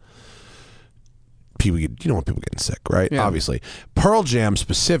people, you don't want people getting sick, right? Yeah. Obviously. Pearl Jam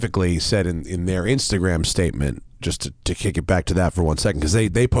specifically said in their Instagram statement, just to kick it back to that for 1 second, because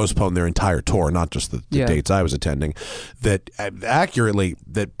they postponed their entire tour, not just the dates I was attending, that accurately,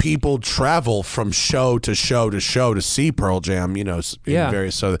 that people travel from show to show to show to see Pearl Jam, in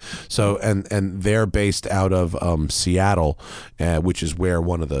various, so and they're based out of Seattle, which is where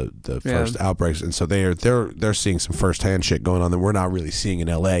one of the first outbreaks, and so they're seeing some firsthand shit going on that we're not really seeing in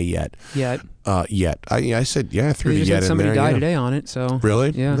LA yet. I said I threw the yet in somebody there. died today on it, so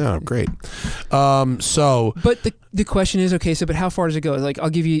really, no, great. But the question is, okay, but how far does it go? Like, I'll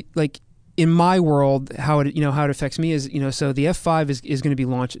give you, like, in my world, how it affects me is, so the F5 is going to be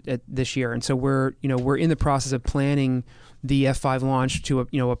launched this year, and so we're in the process of planning the F5 launch to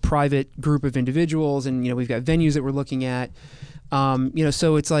a private group of individuals, and we've got venues that we're looking at.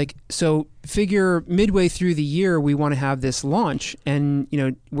 So it's like, figure midway through the year we want to have this launch, and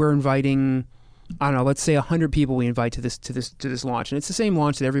we're inviting, I don't know, let's say 100 people we invite to this launch, and it's the same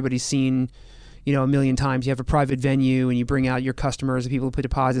launch that everybody's seen a million times. You have a private venue and you bring out your customers, the people who put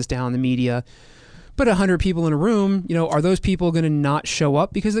deposits down, the media. But 100 people in a room, are those people going to not show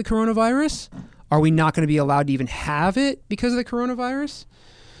up because of the coronavirus? Are we not going to be allowed to even have it because of the coronavirus?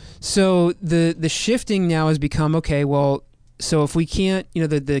 So the shifting now has become, okay, well, so if we can't,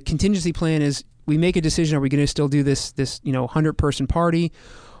 the contingency plan is we make a decision, are we going to still do this 100-person party,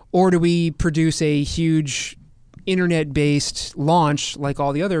 or do we produce a huge internet-based launch like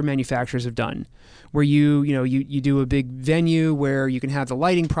all the other manufacturers have done, where you do a big venue where you can have the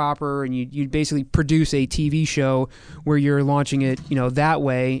lighting proper, and you basically produce a TV show where you're launching it that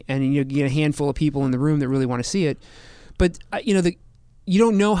way, and you get a handful of people in the room that really want to see it. But you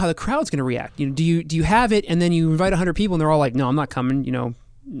don't know how the crowd's going to react. Do you have it and then you invite 100 people and they're all like, no, I'm not coming. I'm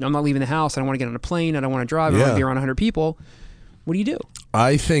not leaving the house. I don't want to get on a plane. I don't want to drive. I want to be around 100 people. What do you do?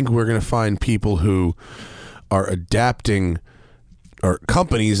 I think we're going to find people who are adapting, or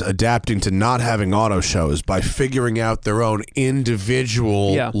companies adapting to not having auto shows by figuring out their own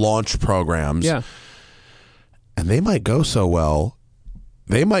individual launch programs. Yeah. And they might go so well,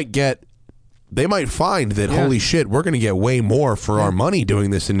 they might find that, holy shit, we're going to get way more for our money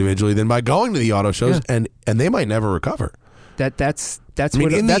doing this individually than by going to the auto shows, and they might never recover. That's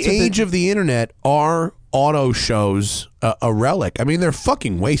in the age of the internet, are auto shows a relic? I mean, they're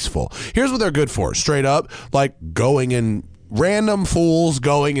fucking wasteful. Here's what they're good for, straight up, like random fools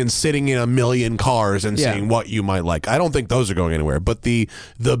going and sitting in a million cars and seeing what you might like. I don't think those are going anywhere, but the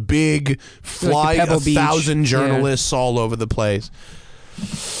big fly like 1,000 journalists all over the place.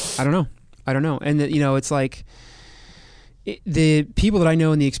 I don't know. And it's like the people that I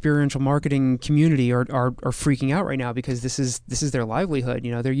know in the experiential marketing community are freaking out right now, because this is their livelihood.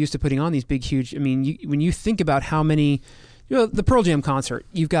 They're used to putting on these big, huge. I mean, when you think about how many, the Pearl Jam concert,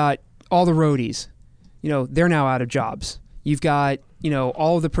 you've got all the roadies, they're now out of jobs. You've got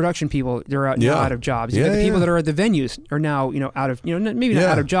all of the production people, they're now out of jobs. You've got the people that are at the venues are now out of maybe not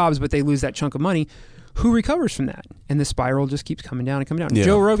out of jobs, but they lose that chunk of money. Who recovers from that? And the spiral just keeps coming down and coming down. Yeah.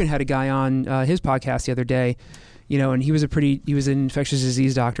 Joe Rogan had a guy on his podcast the other day, and he was an infectious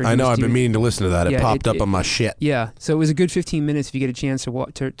disease doctor. I know, I've been meaning to listen to that. It popped up on my shit. Yeah, so it was a good 15 minutes if you get a chance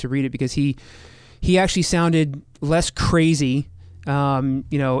to read it, because he actually sounded less crazy,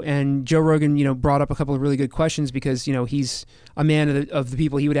 and Joe Rogan, brought up a couple of really good questions, because, he's a man of the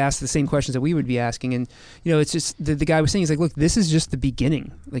people. He would ask the same questions that we would be asking, and, it's just, the guy was saying, he's like, look, this is just the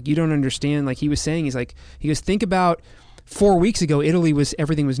beginning. Like, you don't understand. Like he was saying, he goes, think about 4 weeks ago,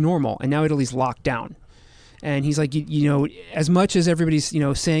 everything was normal, and now Italy's locked down. And he's like, as much as everybody's,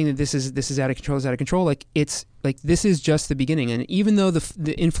 saying that this is out of control, like, it's like, this is just the beginning. And even though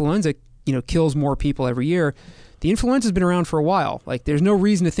the influenza, kills more people every year, the influenza's been around for a while. Like, there's no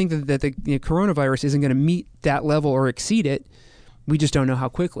reason to think that the coronavirus isn't going to meet that level or exceed it. We just don't know how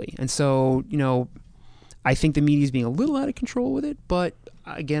quickly. And so, I think the media's being a little out of control with it. But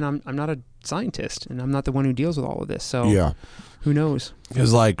again, I'm not a scientist, and I'm not the one who deals with all of this. So who knows?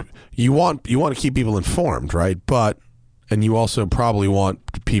 Because like you want to keep people informed, right? And you also probably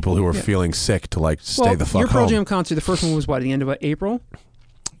want people who are feeling sick to stay the fuck home. Your Pearl Jam concert, the first one was at the end of April?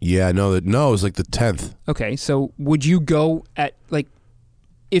 Yeah, no, it was like the 10th. Okay, so would you go at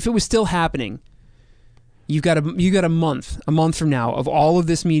if it was still happening? You got a month from now of all of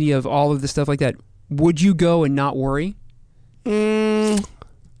this media, of all of this stuff like that. Would you go and not worry?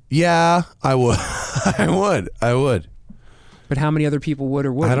 Yeah, I would. I would. But how many other people would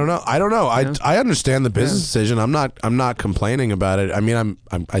or wouldn't? I don't know. I understand the business decision. I'm not complaining about it. I mean,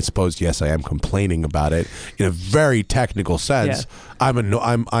 I suppose yes, I am complaining about it in a very technical sense.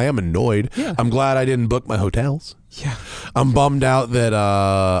 Yeah. I am annoyed. Yeah. I'm glad I didn't book my hotels. Yeah. I'm bummed out that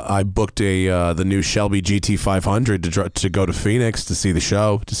I booked the new Shelby GT500 to go to Phoenix to see that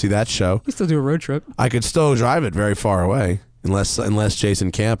show. You still do a road trip. I could still drive it very far away. Unless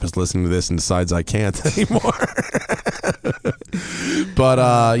Jason Camp is listening to this and decides I can't anymore. But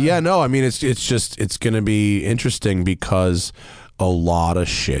I mean it's going to be interesting because a lot of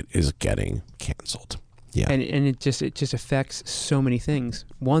shit is getting canceled. Yeah. And it just affects so many things.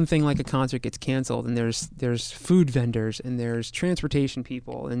 One thing like a concert gets canceled, and there's food vendors and there's transportation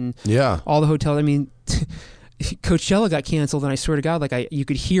people and all the hotels. I mean, Coachella got canceled, and I swear to God, like you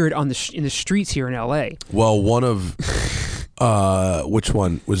could hear it in the streets here in LA. Well, one of which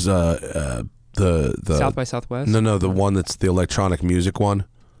one was the South by Southwest? No, the one that's the electronic music one.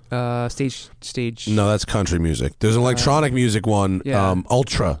 Stage. No, that's country music. There's an electronic music one,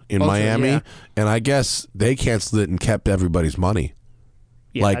 Ultra in Miami, and I guess they canceled it and kept everybody's money.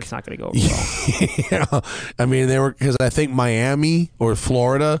 Yeah, that's not going to go over well. I mean, they were because I think Miami or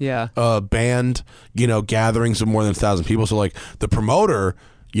Florida, banned gatherings of more than 1,000 people. So like the promoter,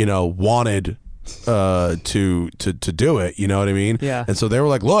 wanted to do it, you know what I mean? Yeah. And so they were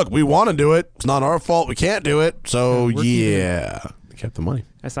like, look, we want to do it. It's not our fault. We can't do it. So they kept the money.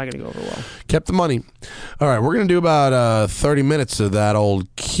 That's not going to go over well. Kept the money. All right, we're going to do about 30 minutes of that old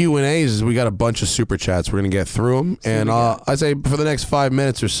Q&As. We got a bunch of super chats. We're going to get through them. And I say for the next 5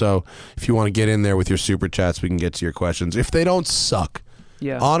 minutes or so, if you want to get in there with your super chats, we can get to your questions. If they don't suck.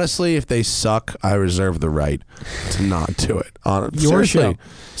 Yeah. Honestly, if they suck, I reserve the right to not do it.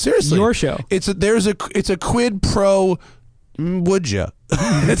 Seriously. Your show. It's a quid pro would ya.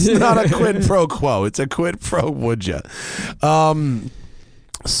 It's not a quid pro quo. It's a quid pro would ya.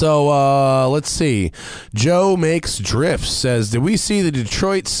 So let's see. Joe Makes Drifts says, did we see the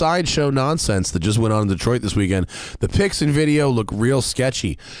Detroit sideshow nonsense that just went on in Detroit this weekend? The pics and video look real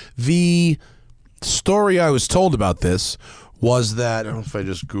sketchy. The story I was told about this was that, I don't know if I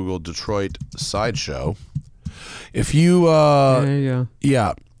just Googled Detroit sideshow. If you, there you go.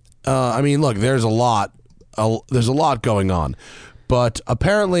 Yeah. I mean, look, there's a lot going on, but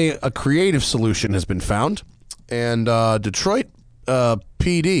apparently a creative solution has been found, and Detroit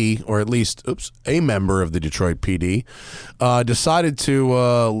PD, or at least a member of the Detroit PD, decided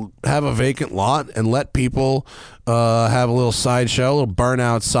to have a vacant lot and let people have a little sideshow, a little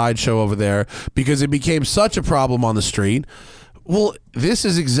burnout sideshow over there, because it became such a problem on the street. Well, this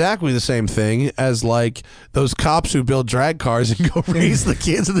is exactly the same thing as like those cops who build drag cars and go raise the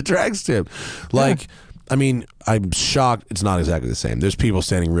kids at the drag strip. Like, I mean, I'm shocked. It's not exactly the same. There's people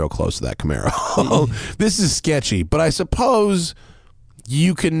standing real close to that Camaro. This is sketchy, but I suppose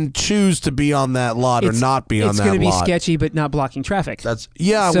you can choose to be on that lot or not be on that lot. It's going to be sketchy, but not blocking traffic. So,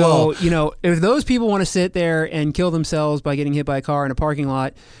 if those people want to sit there and kill themselves by getting hit by a car in a parking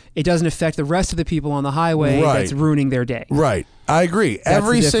lot, it doesn't affect the rest of the people on the highway that's ruining their day. Right. I agree.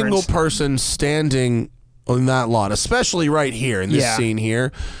 Every single person standing on that lot, especially right here in this scene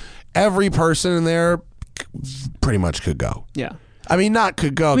here, every person in there pretty much could go. Yeah. I mean, not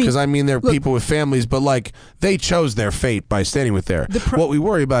could go, because they're people with families, but like they chose their fate by standing with there. What we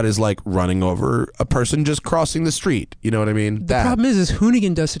worry about is like running over a person just crossing the street. You know what I mean? The problem is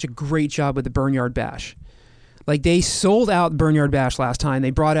Hoonigan does such a great job with the Burnyard Bash. Like, they sold out Burnyard Bash last time.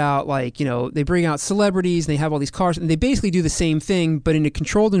 They brought out, they bring out celebrities, and they have all these cars, and they basically do the same thing, but in a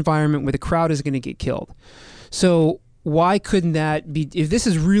controlled environment where the crowd is going to get killed. So why couldn't that be, if this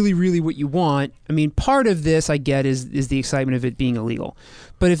is really, really what you want? I mean, part of this I get is the excitement of it being illegal.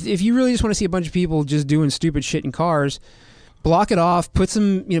 But if you really just want to see a bunch of people just doing stupid shit in cars, block it off, put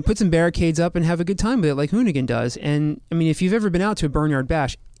some barricades up, and have a good time with it like Hoonigan does. And I mean, if you've ever been out to a Burnyard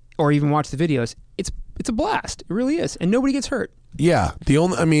Bash or even watched the videos, it's a blast. It really is, and nobody gets hurt. Yeah,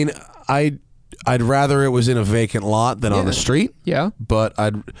 I'd rather it was in a vacant lot than on the street. Yeah, but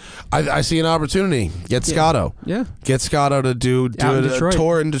I see an opportunity. Get Scotto. Yeah, get Scotto to do a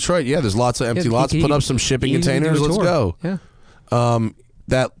tour in Detroit. Yeah, there's lots of empty lots. Put up some shipping containers. Let's go. Yeah.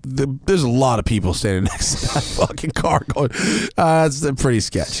 There's a lot of people standing next to that fucking car going. It's pretty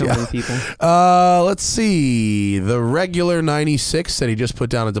sketchy. So many people. Let's see. The regular 96 said he just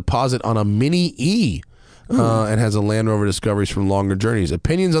put down a deposit on a Mini E. And has a Land Rover Discoveries from longer journeys.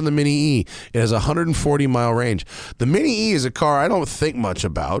 Opinions on the Mini E. It has a 140-mile range. The Mini E is a car I don't think much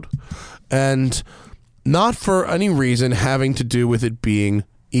about, and not for any reason having to do with it being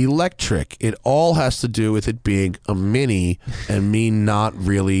electric. It all has to do with it being a Mini and me not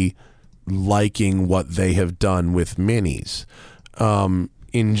really liking what they have done with minis.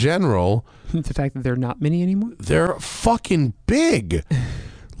 In general, the fact that they're not mini anymore, they're fucking big.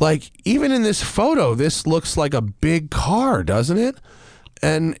 Like, even in this photo, this looks like a big car, doesn't it?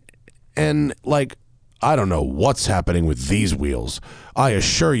 And like, I don't know what's happening with these wheels. I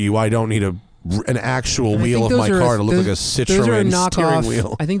assure you, I don't need an actual wheel of my car to look like a Citroen steering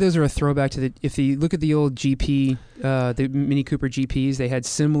wheel. I think those are a throwback to if you look at the old GP, the Mini Cooper GPs, they had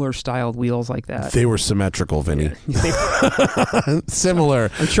similar styled wheels like that. They were symmetrical, Vinny. Yeah. Similar.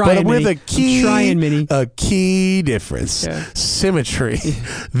 I'm trying, but with Mini. a key difference. Yeah. Symmetry.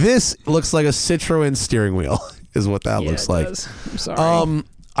 This looks like a Citroen steering wheel is what that looks like. Does. I'm sorry.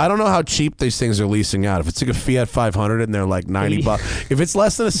 I don't know how cheap these things are leasing out. If it's like a Fiat 500 and they're like $90, if it's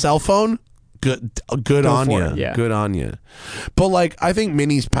less than a cell phone, good on you. Yeah. Good on you. But like, I think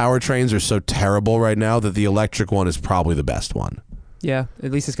Mini's powertrains are so terrible right now that the electric one is probably the best one. Yeah,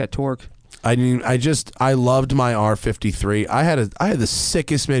 at least it's got torque. I mean, I loved my R53. I had the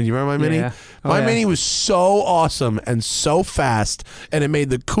sickest Mini. You remember my Mini? Yeah. My Mini was so awesome and so fast, and it made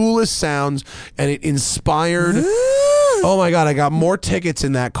the coolest sounds, and it inspired. Oh my God, I got more tickets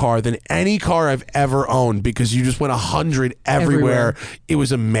in that car than any car I've ever owned because you just went 100 everywhere. It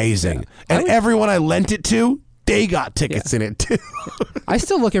was amazing. Yeah. And everyone I lent it to, they got tickets in it too. I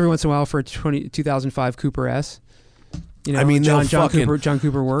still look every once in a while for a 2005 Cooper S. You know, I mean, John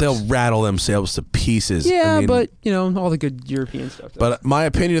Cooper works. They'll rattle themselves to pieces. Yeah, I mean, but you know, all the good European stuff. But my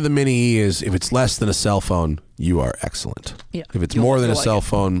opinion of the Mini E is, if it's less than a cell phone, you are excellent. Yeah. If it's more than a cell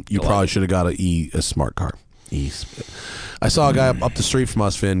phone, you probably should have got a smart car. I saw a guy up the street from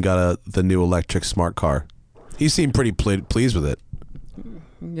us, Vin, got the new electric smart car. He seemed pretty pleased with it.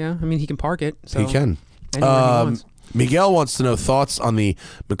 Yeah, I mean, he can park it. So he can. Anywhere he wants. Miguel wants to know thoughts on the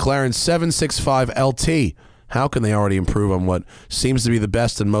McLaren 765 LT. How can they already improve on what seems to be the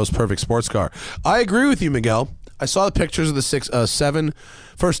best and most perfect sports car? I agree with you, Miguel. I saw the pictures of the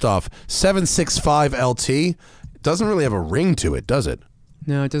First off, 765 LT doesn't really have a ring to it, does it?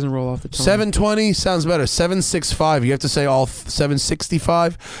 No, it doesn't roll off the tongue. 720 sounds better. 765. You have to say all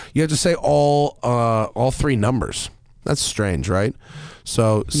 765. You have to say all three numbers. That's strange, right?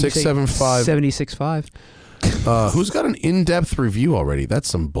 So 675. 76.5. Who's got an in-depth review already? That's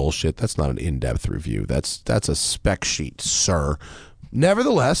some bullshit. That's not an in-depth review. That's a spec sheet, sir.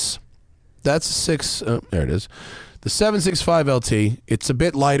 Nevertheless, that's there it is. The 765 LT. It's a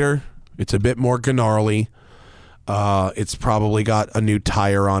bit lighter. It's a bit more gnarly. It's probably got a new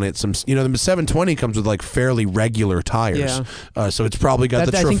tire on it. The 720 comes with like fairly regular tires. Yeah. So it's probably got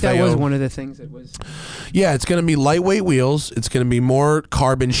the Trofeo. I think that was one of the things that was. Yeah, it's going to be lightweight wheels. It's going to be more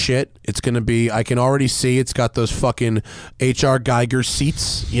carbon shit. It's going to be, I can already see it's got those fucking H.R. Geiger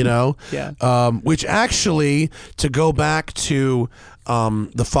seats, you know? Yeah. Which actually, to go back to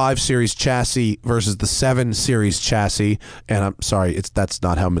the 5 Series chassis versus the 7 Series chassis, and I'm sorry, that's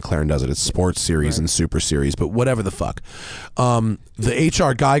not how McLaren does it. It's Sports Series and Super Series, but whatever the fuck. The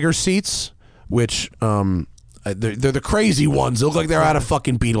H.R. Geiger seats, which they're the crazy ones. They look like they're out of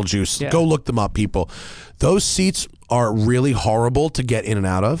fucking Beetlejuice. Yeah. Go look them up, people. Those seats are really horrible to get in and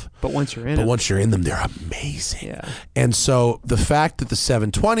out of. But once you're in them, they're amazing. Yeah. And so the fact that the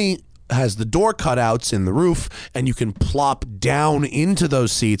 720 has the door cutouts in the roof and you can plop down into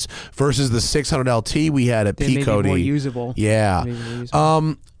those seats versus the 600 LT we had at Pecote. More usable. Yeah.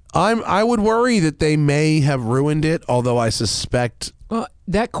 I would worry that they may have ruined it, although I suspect. Well,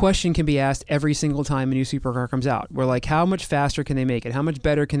 that question can be asked every single time a new supercar comes out. We're like, how much faster can they make it? How much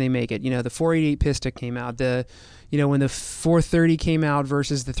better can they make it? You know, the 488 Pista came out. When the 430 came out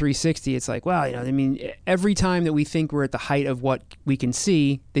versus the 360, it's like, wow, I mean, every time that we think we're at the height of what we can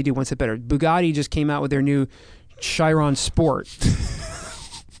see, they do one step better. Bugatti just came out with their new Chiron Sport.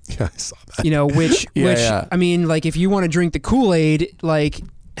 Yeah, I saw that. Which I mean, like, if you want to drink the Kool-Aid, like.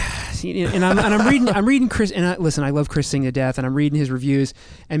 And I'm reading Chris, and I love Chris Singh to death, and I'm reading his reviews,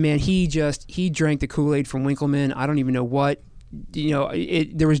 and man, he drank the Kool-Aid from Winkleman. I don't even know what,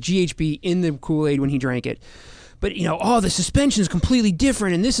 there was GHB in the Kool-Aid when he drank it, but the suspension is completely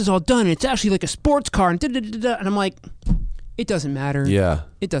different, and this is all done, and it's actually like a sports car, and and I'm like, it doesn't matter. Yeah,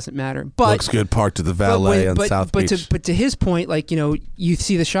 it doesn't matter. But looks good parked at the valet on South Beach. But to his point, like you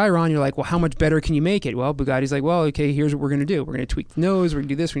see the Chiron, you're like, well, how much better can you make it? Well, Bugatti's like, well, okay, here's what we're gonna do. We're gonna tweak the nose. We're gonna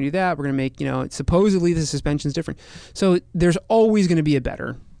do this. We're gonna do that. We're gonna make supposedly the suspension's different. So there's always gonna be a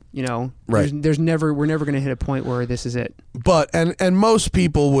better. Right. We're never gonna hit a point where this is it. But and most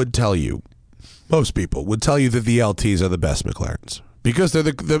people would tell you that the LTs are the best McLarens. Because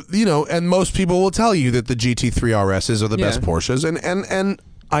they're and most people will tell you that the GT3 RSs are the best Porsches, and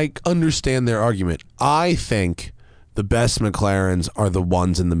I understand their argument. I think the best McLarens are the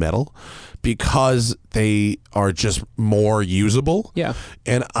ones in the middle because they are just more usable. Yeah.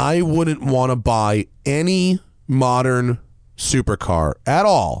 And I wouldn't want to buy any modern supercar at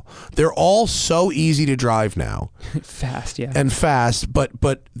all. They're all so easy to drive now. Fast, yeah. And fast, but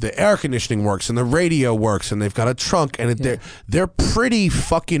the air conditioning works and the radio works and they've got a trunk and they're pretty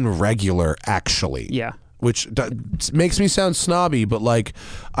fucking regular actually. Yeah. Which makes me sound snobby, but like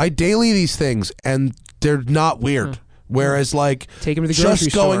I daily these things and they're not weird. Whereas like take them to the grocery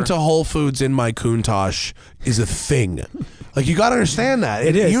just going store. to Whole Foods in my Countach is a thing. Like you got to understand that.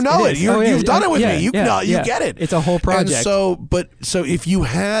 It is. You know it. You've done it with me. You get it. It's a whole project. And so if you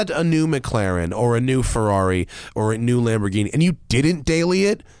had a new McLaren or a new Ferrari or a new Lamborghini and you didn't daily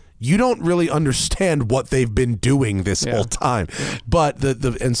it, you don't really understand what they've been doing this whole time. But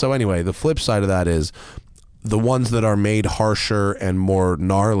and so anyway, the flip side of that is the ones that are made harsher and more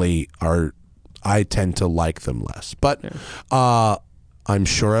gnarly I tend to like them less. But I'm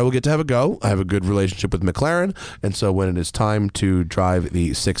sure I will get to have a go. I have a good relationship with McLaren, and so when it is time to drive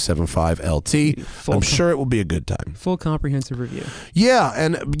the 675 LT, I'm sure it will be a good time. Full comprehensive review. Yeah,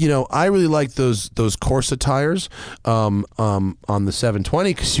 and I really like those Corsa tires on the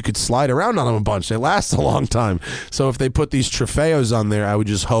 720 because you could slide around on them a bunch. They last a long time. So if they put these Trofeos on there, I would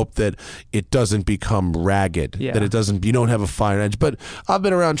just hope that it doesn't become ragged. Yeah. That you don't have a fine edge. But I've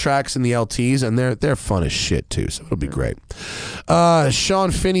been around tracks in the LTs, and they're fun as shit too. So it'll be great.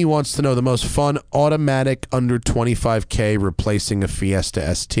 Sean Finney wants to know the most fun automatic under 25K replacing a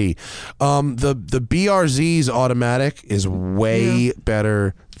Fiesta ST. The BRZ's automatic is way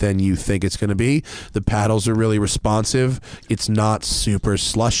better than you think it's going to be. The paddles are really responsive. It's not super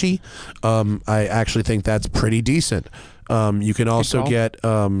slushy. I actually think that's pretty decent. You can also get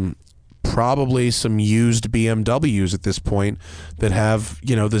probably some used BMWs at this point that have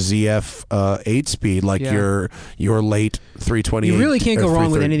the ZF 8-speed like your late 328. You really can't go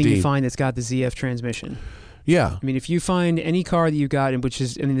wrong with anything you find that's got the ZF transmission. Yeah. I mean, if you find any car that you've got, the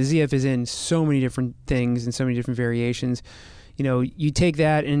ZF is in so many different things and so many different variations. You take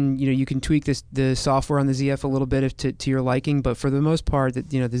that and you can tweak the software on the ZF a little bit to your liking, but for the most part, the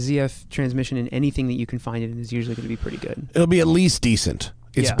ZF transmission in anything that you can find it in is usually going to be pretty good. It'll be at least decent.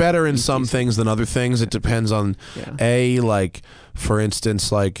 It's better in some things than other things. It depends on like for instance,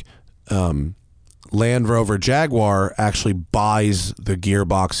 like Land Rover Jaguar actually buys the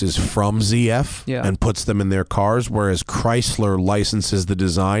gearboxes from ZF and puts them in their cars, whereas Chrysler licenses the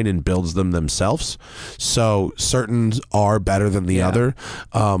design and builds them themselves. So certain are better than the other.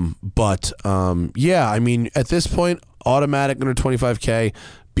 I mean, at this point, automatic under 25K,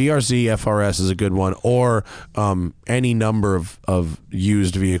 BRZ FRS is a good one, or any number of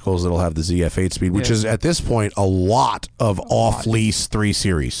used vehicles that'll have the ZF 8-speed, which is at this point a lot of off-lease 3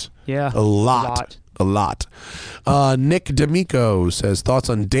 Series. Yeah, a lot. Nick D'Amico says, thoughts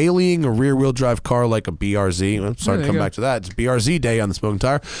on dailying a rear-wheel drive car like a BRZ. I'm sorry to come back to that. It's BRZ day on the Smoking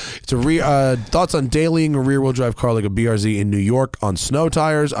Tire. It's thoughts on dailying a rear-wheel drive car like a BRZ in New York on snow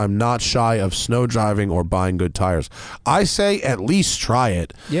tires. I'm not shy of snow driving or buying good tires. I say at least try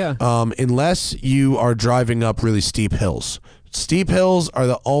it. Yeah. Unless you are driving up really steep hills. Steep hills are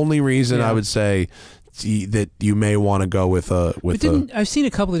the only reason I would say that you may want to go with I've seen a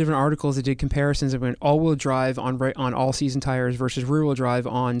couple of different articles that did comparisons of all-wheel drive on all-season tires versus rear-wheel drive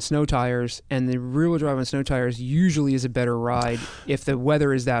on snow tires, and the rear-wheel drive on snow tires usually is a better ride if the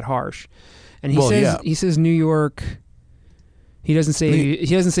weather is that harsh. And he says New York. He doesn't say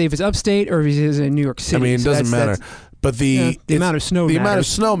if it's upstate or if he says in New York City. I mean, it doesn't matter. But the amount of snow. The amount of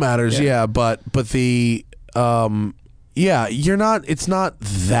snow matters. Yeah, but the you're not. It's not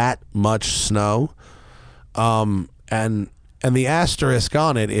that much snow. And the asterisk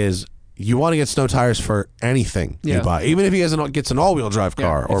on it is you want to get snow tires for anything you buy. Even if he gets an all-wheel drive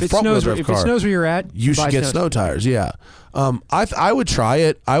car or front-wheel drive car. If it snows where you're at, you should get snow tires. Yeah. I would try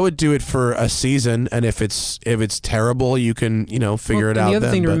it. I would do it for a season, and if it's terrible, you can figure it out. The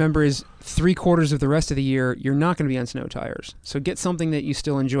other thing to remember is 3/4 of the rest of the year you're not going to be on snow tires. So get something that you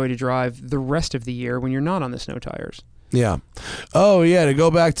still enjoy to drive the rest of the year when you're not on the snow tires. Yeah. Oh, yeah. To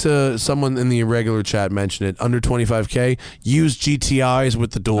go back to someone in the irregular chat mentioned it. Under 25K, use GTIs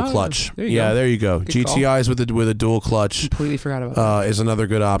with the dual clutch. There you go. Good GTIs call. with a dual clutch. Completely forgot about that. Is another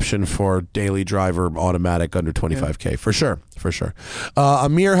good option for daily driver automatic under 25K for sure.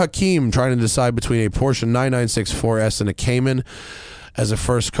 Amir Hakim trying to decide between a Porsche 996 4S and a Cayman as a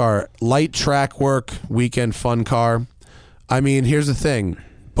first car. Light track work, weekend fun car. I mean, here's the thing.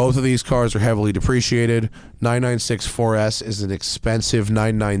 Both of these cars are heavily depreciated. 996 4S is an expensive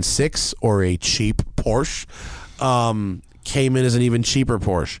 996 or a cheap Porsche. Cayman is an even cheaper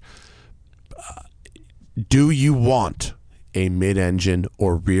Porsche. Do you want a mid-engine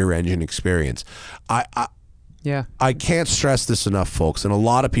or rear-engine experience? I can't stress this enough, folks. And a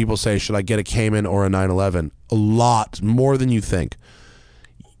lot of people say, should I get a Cayman or a 911? A lot, more than you think.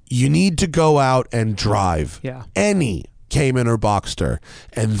 You need to go out and drive any Cayman or Boxster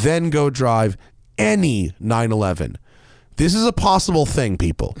and then go drive any 911. This is a possible thing,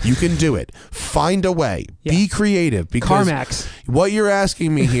 people. You can do it. Find a way. Yeah. Be creative. Because CarMax. What you're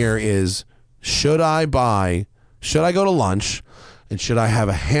asking me here is, should I go to lunch and should I have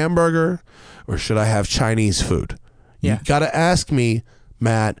a hamburger or should I have Chinese food? Yeah. You got to ask me,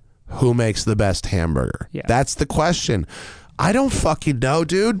 Matt, who makes the best hamburger? Yeah. That's the question. I don't fucking know,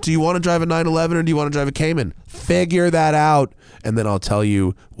 dude. Do you want to drive a 911 or do you want to drive a Cayman? Figure that out, and then I'll tell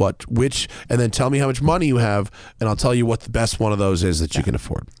you and then tell me how much money you have, and I'll tell you what the best one of those is that you can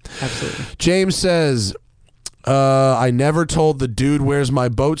afford. Absolutely. James says, I never told the dude where's my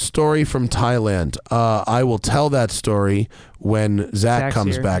boat story from Thailand. I will tell that story when Zach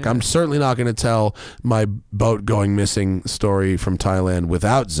comes back. Yeah. I'm certainly not going to tell my boat going missing story from Thailand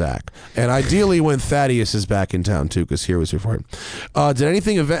without Zach. And ideally when Thaddeus is back in town too, because here was before him. Did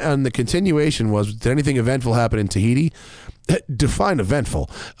anything and the continuation was, did anything eventful happen in Tahiti? Define eventful.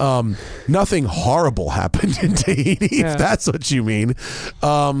 Nothing horrible happened in Tahiti, if that's what you mean.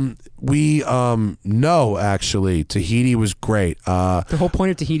 No, actually, Tahiti was great. The whole point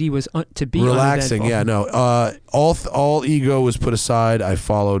of Tahiti was to be relaxing. Uneventful. Yeah, no. All ego was put aside. I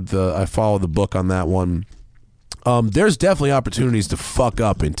followed the book on that one. There's definitely opportunities to fuck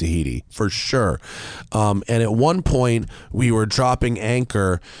up in Tahiti for sure. And at one point we were dropping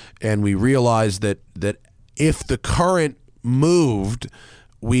anchor, and we realized that if the current moved,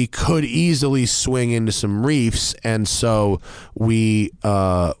 we could easily swing into some reefs, and so we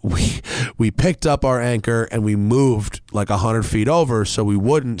picked up our anchor and we moved like 100 feet over so we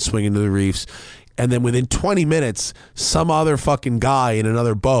wouldn't swing into the reefs. And then within 20 minutes, some other fucking guy in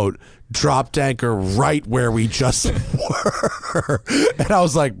another boat dropped anchor right where we just were. And I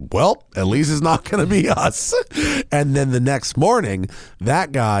was like, well, at least it's not going to be us. And then the next morning,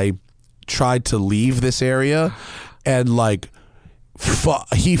 that guy tried to leave this area, and like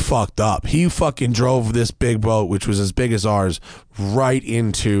he fucked up. He fucking drove this big boat, which was as big as ours, right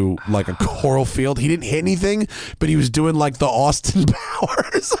into like a coral field. He didn't hit anything, but he was doing like the Austin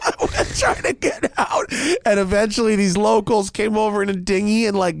Powers trying to get out. And eventually these locals came over in a dinghy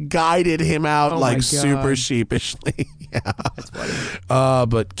and like guided him out super sheepishly. Yeah. That's funny.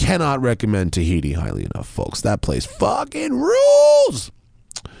 But cannot recommend Tahiti highly enough, folks. That place fucking rules.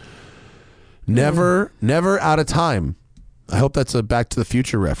 Never out of time. I hope that's a Back to the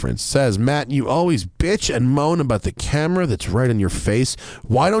Future reference. Says, Matt, you always bitch and moan about the camera that's right in your face.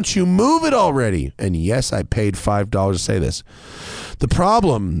 Why don't you move it already? And yes, I paid $5 to say this. The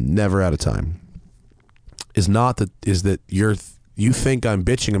problem, never out of time, is that you think I'm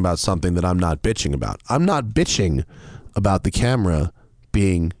bitching about something that I'm not bitching about. I'm not bitching about the camera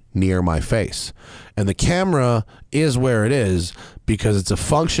being near my face. And the camera is where it is because it's a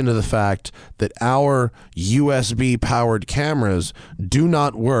function of the fact that our USB powered cameras do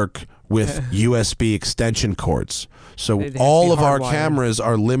not work with USB extension cords. So all of our cameras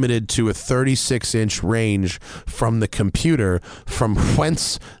are limited to a 36-inch range from the computer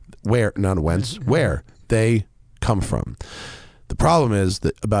where they come from. The problem is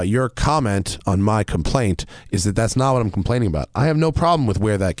that about your comment on my complaint is that that's not what I'm complaining about. I have no problem with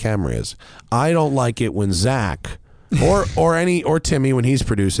where that camera is. I don't like it when Zach or Timmy when he's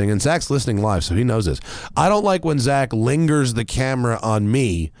producing, and Zach's listening live, so he knows this. I don't like when Zach lingers the camera on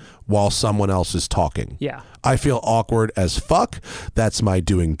me while someone else is talking. Yeah. I feel awkward as fuck. That's my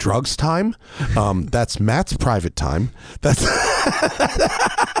doing drugs time. That's Matt's private time. That's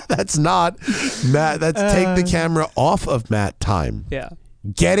not Matt. That's take the camera off of Matt time. Yeah.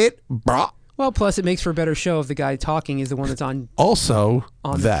 Get it, brah? Well, plus it makes for a better show if the guy talking is the one that's on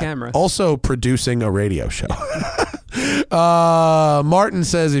the camera. Also producing a radio show. Martin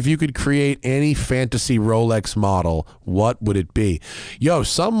says, if you could create any fantasy Rolex model, what would it be? Yo,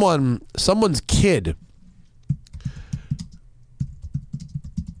 someone's kid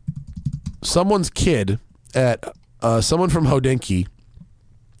at someone from Hodinkee,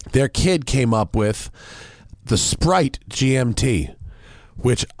 their kid came up with the Sprite GMT,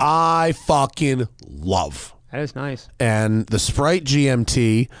 which I fucking love. That is nice. And the Sprite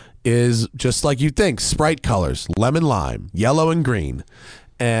GMT is just like you think, Sprite colors, lemon lime, yellow and green,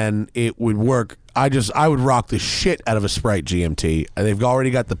 and it would work. I would rock the shit out of a Sprite GMT. They've already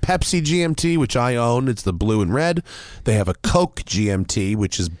got the Pepsi GMT, which I own. It's the blue and red. They have a Coke GMT,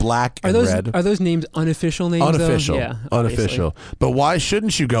 which is black and red. Are those names unofficial names? Unofficial. Though? Yeah, unofficial. But why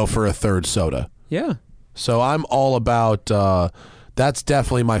shouldn't you go for a third soda? Yeah. So I'm all about. That's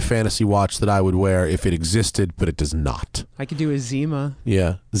definitely my fantasy watch that I would wear if it existed, but it does not. I could do a Zima.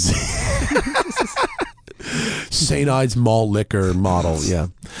 Yeah. St. Ides malt liquor model, yeah.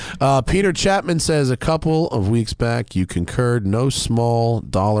 Peter Chapman says, a couple of weeks back, you concurred no small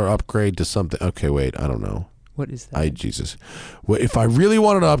dollar upgrade to something. Okay, wait, I don't know. What is that? Jesus. Well, if I really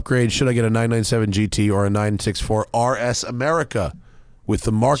wanted to upgrade, should I get a 997 GT or a 964 RS America? With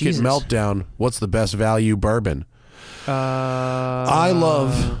the market meltdown, what's the best value bourbon? I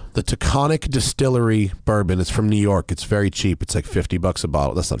love the Taconic Distillery bourbon. It's from New York. It's very cheap. It's like $50 a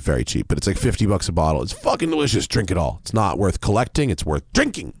bottle. That's not very cheap, but it's like $50 a bottle. It's fucking delicious. Drink it all. It's not worth collecting. It's worth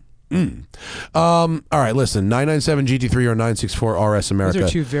drinking. All right, listen. 997 GT3 or 964 RS America. Those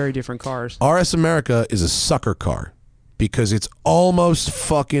are two very different cars. RS America is a sucker car because it's almost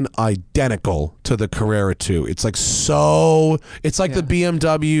fucking identical to the Carrera 2. It's like it's like the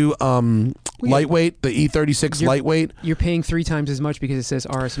BMW lightweight, the E36 lightweight. You're paying 3 times as much because it says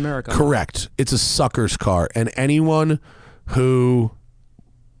RS America. Correct. It's a sucker's car, and anyone who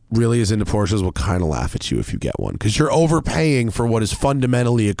really is into Porsches will kind of laugh at you if you get one because you're overpaying for what is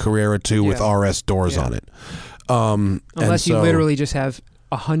fundamentally a Carrera 2 with RS doors on it. Unless you literally just have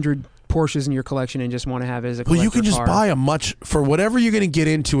 100 Porsches in your collection and just want to have it as a collector Well, you can just car. buy for whatever you're going to get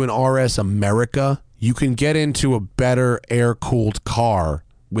into an RS America, you can get into a better air-cooled car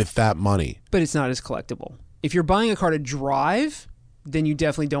with that money. But it's not as collectible. If you're buying a car to drive, then you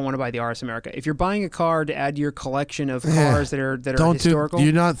definitely don't want to buy the RS America. If you're buying a car to add to your collection of cars that are historical,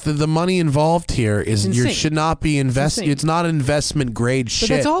 you're not the money involved here is you should not be invested. It's not investment grade shit.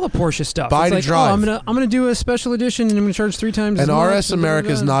 But that's all the Porsche stuff. Buy it's to like, drive. I'm gonna do a special edition and I'm gonna charge 3 times. An RS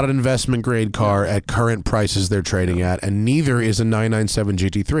America is not an investment grade car at current prices they're trading at, and neither is a 997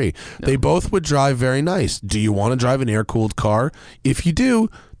 GT3. No. They both would drive very nice. Do you want to drive an air cooled car? If you do,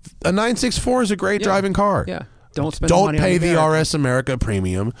 a 964 is a great driving car. Yeah. Don't pay the RS America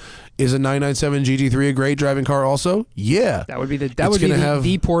premium. Is a 997 GT3 a great driving car also? Yeah. That would be the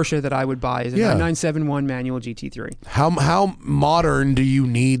Porsche that I would buy is a 971 manual GT3. How modern do you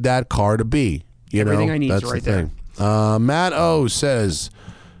need that car to be? Everything I need is right there. Matt O says,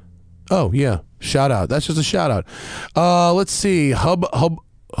 oh yeah, shout out. That's just a shout out. Let's see.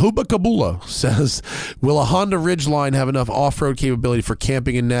 Hubakabula says, will a Honda Ridgeline have enough off-road capability for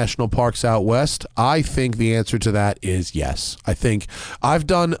camping in national parks out west? I think the answer to that is yes. I think I've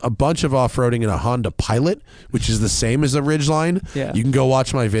done a bunch of off-roading in a Honda Pilot, which is the same as a Ridgeline. Yeah. You can go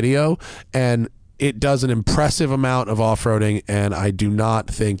watch my video, and it does an impressive amount of off-roading, and I do not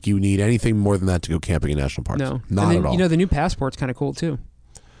think you need anything more than that to go camping in national parks. No. Not at all. The new Passport's kind of cool, too.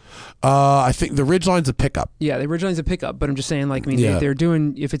 I think the Ridgeline's a pickup. Yeah, the Ridgeline's a pickup, but I'm just saying, they're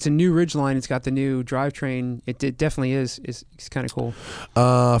doing, if it's a new Ridgeline, it's got the new drivetrain, it definitely is kind of cool.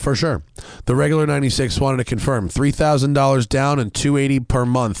 For sure. The regular 96 wanted to confirm $3,000 down and $280 per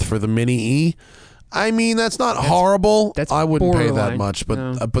month for the Mini E. I mean, that's not horrible. I wouldn't pay that much,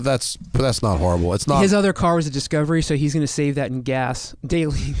 but that's not horrible. It's not. His other car was a Discovery, so he's going to save that in gas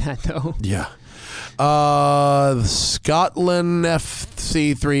daily. That though. Yeah. Scotland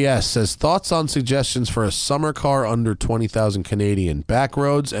FC3S says, thoughts on suggestions for a summer car under 20,000 Canadian, back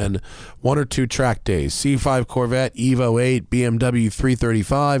roads and 1 or 2 track days. C5 Corvette, Evo 8, BMW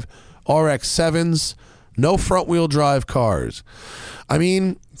 335, RX-7s, no front wheel drive cars. I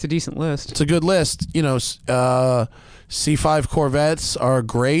mean, it's a decent list. It's a good list. C5 Corvettes are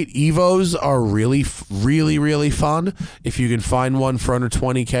great. Evos are really, really, really fun. If you can find one for under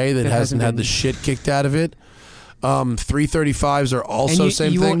 20K that hasn't had the shit kicked out of it. 335s are also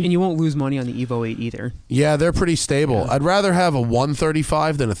same thing. And you won't lose money on the Evo 8 either. Yeah, they're pretty stable. Yeah. I'd rather have a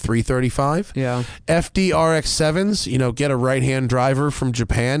 135 than a 335. Yeah. FD-RX-7s, get a right-hand driver from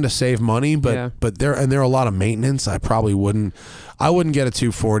Japan to save money, but they're a lot of maintenance. I probably wouldn't. I wouldn't get a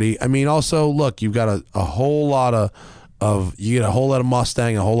 240. I mean, also, look, you've got a whole lot of you get a whole lot of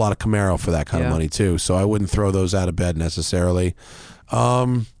Mustang, a whole lot of Camaro for that kind of money too. So I wouldn't throw those out of bed necessarily.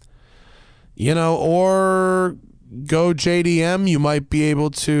 Or go JDM. You might be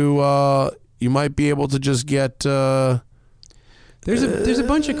able to just get. There's a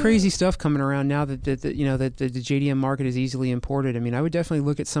bunch of crazy stuff coming around now that the JDM market is easily imported. I mean, I would definitely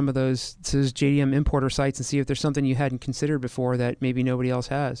look at some of those JDM importer sites and see if there's something you hadn't considered before that maybe nobody else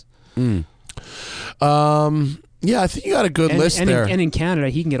has. Yeah, I think you got a good list there. And in Canada,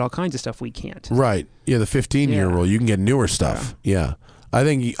 he can get all kinds of stuff we can't. Right. Yeah, the 15-year rule. You can get newer stuff. Yeah. I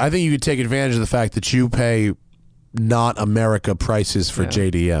think you could take advantage of the fact that you pay not America prices for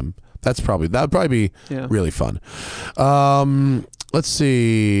JDM. That'd probably be really fun. Let's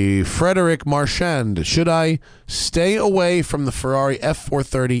see. Frederick Marchand. Should I stay away from the Ferrari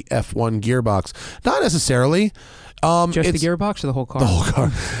F430 F1 gearbox? Not necessarily. Just the gearbox or the whole car? The whole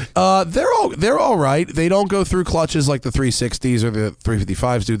car. They're all right. They don't go through clutches like the 360s or the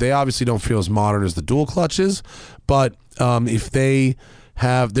 355s do. They obviously don't feel as modern as the dual clutches, but if they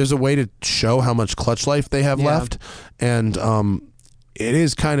have, there's a way to show how much clutch life they have left, and it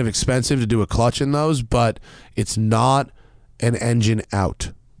is kind of expensive to do a clutch in those, but it's not an engine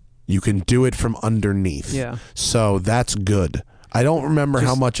out. You can do it from underneath. Yeah. So that's good. I don't remember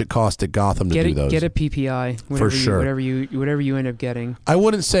how much it cost at Gotham to do those. Get a PPI. For sure. Whatever you end up getting. I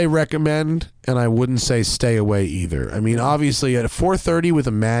wouldn't say recommend, and I wouldn't say stay away either. I mean, obviously, a 430 with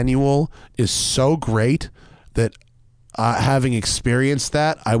a manual is so great that having experienced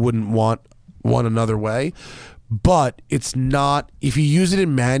that, I wouldn't want one another way. But it's not, if you use it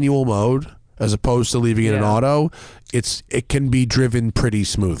in manual mode, as opposed to leaving it in auto, it can be driven pretty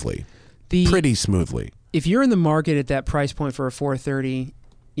smoothly. If you're in the market at that price point for a 430,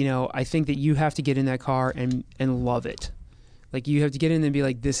 I think that you have to get in that car and love it. Like, you have to get in and be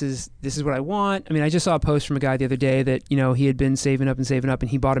like, this is what I want. I mean, I just saw a post from a guy the other day that, he had been saving up, and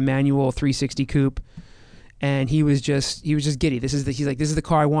he bought a manual 360 coupe, and he was just giddy. He's like, this is the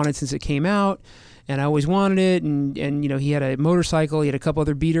car I wanted since it came out. And I always wanted it, and he had a motorcycle, he had a couple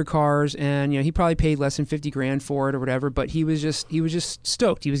other beater cars, and he probably paid less than $50,000 for it or whatever. But he was just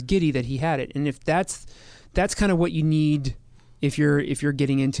stoked. He was giddy that he had it. And if that's kind of what you need, if you're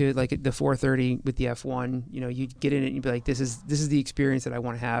getting into like the 430 with the F1, you get in it and you be like, this is the experience that I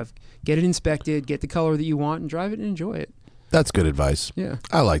want to have. Get it inspected, get the color that you want, and drive it and enjoy it. That's good advice. Yeah,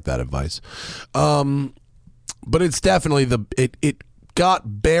 I like that advice. But it's definitely it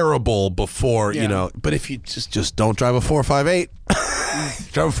got bearable before, but if you just don't drive a 458,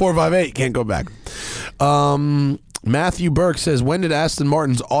 drive a 458, you can't go back. Matthew Burke says, when did Aston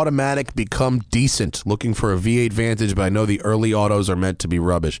Martin's automatic become decent? Looking for a V8 Vantage, but I know the early autos are meant to be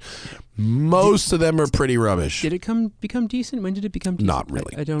rubbish. Most of them are pretty rubbish. Did it become decent? When did it become decent? Not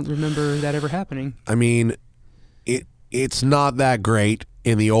really. I don't remember that ever happening. I mean, it's not that great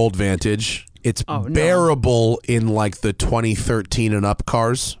in the old Vantage. It's bearable in like the 2013 and up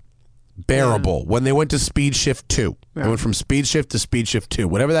cars. Bearable. Yeah. When they went to Speed Shift 2. They went from Speed Shift to Speed Shift 2.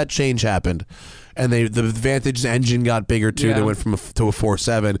 Whatever that change happened, and the Vantage's engine got bigger too. They went to a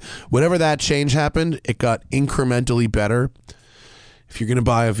 4.7. Whatever that change happened, it got incrementally better. If you're going to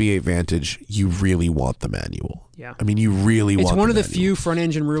buy a V8 Vantage, you really want the manual. Yeah. I mean, you really want the manual. It's one of the few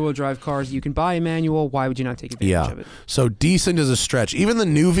front-engine rear-wheel drive cars you can buy a manual. Why would you not take advantage of it? So decent is a stretch. Even the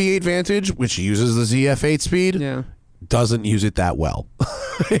new V8 Vantage, which uses the ZF 8-speed, doesn't use it that well.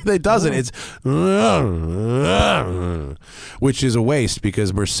 It doesn't. It's which is a waste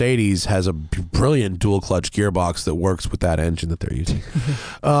because Mercedes has a brilliant dual-clutch gearbox that works with that engine that they're using.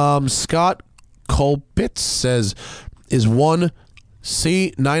 Scott Colpitz says, is one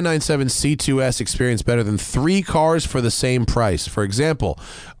C997 C2S experience better than 3 cars for the same price? For example,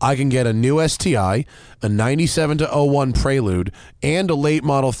 I can get a new STI, a 97 to 01 Prelude, and a late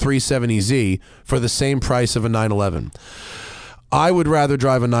model 370Z for the same price of a 911. I would rather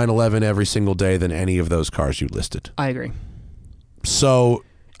drive a 911 every single day than any of those cars you listed. I agree. So,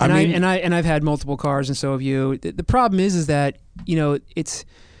 I've had multiple cars, and so have you. The problem is that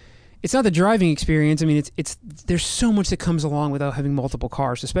it's not the driving experience. I mean, it's there's so much that comes along without having multiple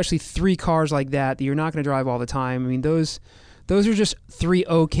cars, especially 3 cars like that you're not going to drive all the time. I mean, those are just 3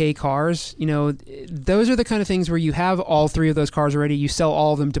 okay cars. Those are the kind of things where you have all 3 of those cars already. You sell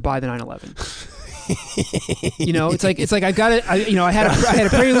all of them to buy the 911. It's like I've got it. I had a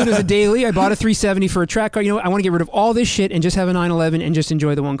Prelude as a daily. I bought a 370 for a track car. I want to get rid of all this shit and just have a 911 and just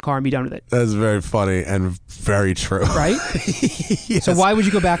enjoy the one car and be done with it. That's very funny and very true. Right? Yes. So why would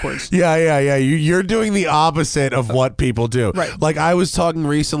you go backwards? Yeah. You're doing the opposite of what people do. Right. Like I was talking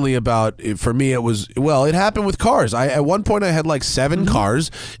recently about, for me, it happened with cars. At one point I had like 7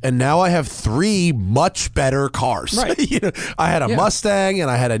 cars, and now I have 3 much better cars. Right. I had a Mustang, and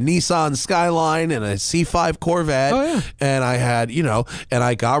I had a Nissan Skyline, and a C5 Corvette, and I had, and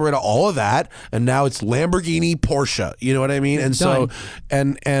I got rid of all of that, and now it's Lamborghini, Porsche. You know what I mean? And so,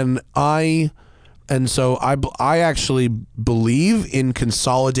 I actually believe in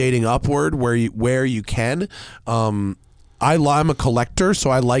consolidating upward where you can. I'm a collector, so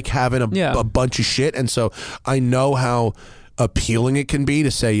I like having a bunch of shit, and so I know how appealing it can be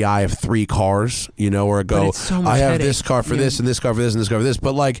to say, I have 3 cars, or go, I have this car for this and this car for this and this car for this.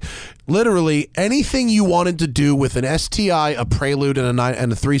 But like literally anything you wanted to do with an STI, a Prelude, and a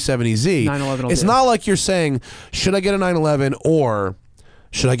 370Z, it's not like you're saying, should I get a 911 or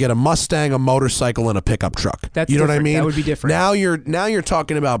Should I get a Mustang, a motorcycle, and a pickup truck? That's you know what I different. mean? That would be different. Now you're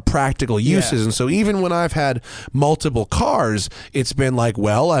talking about practical uses, and so even when I've had multiple cars, it's been like,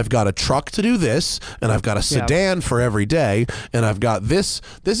 well, I've got a truck to do this, and I've got a sedan for every day, and I've got this.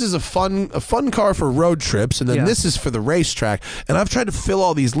 This is a fun car for road trips, and then this is for the racetrack, and I've tried to fill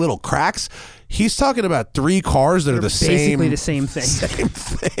all these little cracks. He's talking about 3 cars that are basically the same thing. Same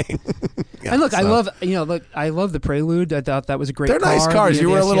thing. And look, I love the Prelude. I thought that was a great. They're car. nice cars.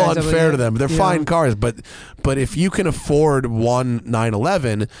 You were a little unfair to them. They're fine cars, but if you can afford one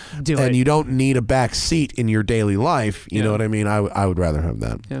 911 and you don't need a back seat in your daily life, you know what I mean. I would rather have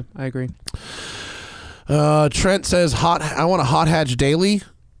that. Yeah, I agree. Trent says I want a hot hatch daily.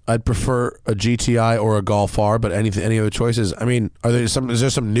 I'd prefer a GTI or a Golf R, but any other choices? I mean, is there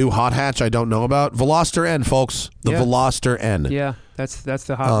some new hot hatch I don't know about? Veloster N, folks. The Veloster N. Yeah, that's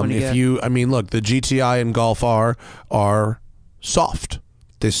the hot one to get. Look, the GTI and Golf R are soft.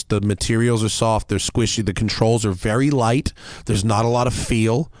 The materials are soft. They're squishy. The controls are very light. There's not a lot of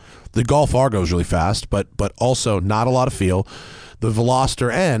feel. The Golf R goes really fast, but also not a lot of feel. The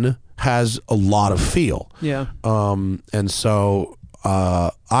Veloster N has a lot of feel. Yeah. And so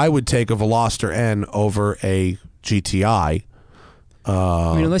I would take a Veloster N over a GTI.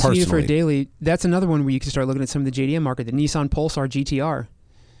 Unless personally. you need it for a daily, that's another one where you can start looking at some of the JDM market. The Nissan Pulsar GTR.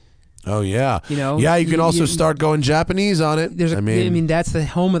 Oh yeah, you can also start going Japanese on it. I mean, that's the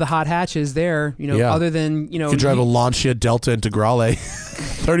home of the hot hatches there. Other than you could drive a Lancia Delta Integrale.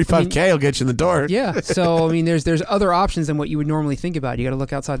 35K will get you in the door. Yeah, so I mean, there's other options than what you would normally think about. You got to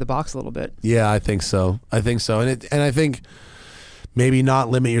look outside the box a little bit. Yeah, I think so, and I think maybe not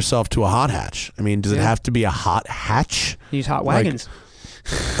limit yourself to a hot hatch. I mean, does it have to be a hot hatch? Use hot wagons.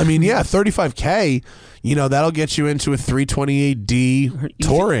 35K. That'll get you into a 328D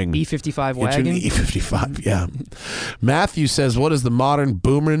touring. E55 wagon. E55, yeah. Matthew says, what is the modern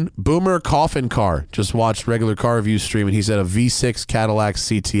boomer coffin car? Just watched regular car review stream, and he said a V6 Cadillac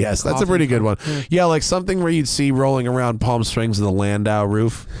CTS. That's a pretty good one. Yeah, like something where you'd see rolling around Palm Springs in the Landau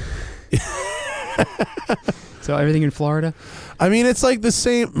roof. So everything in Florida? I mean, it's like the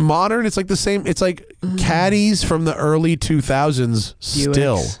same modern. It's like the same. It's like caddies from the early 2000s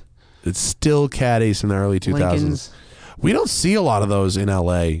still. Buicks. It's still caddies from the early 2000s. Lincolns. We don't see a lot of those in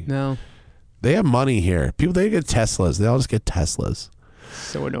LA. No. They have money here. People, they get Teslas. They all just get Teslas.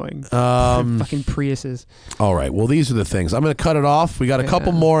 So annoying. Fucking Priuses. All right. Well, these are the things. I'm going to cut it off. We got a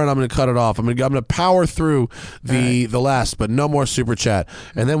couple more, and I'm going to cut it off. I'm going to power through the last, but no more super chat.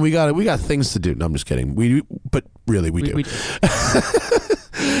 And then we got things to do. No, I'm just kidding. But really, we do.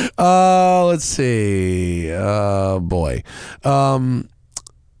 Let's see. Boy.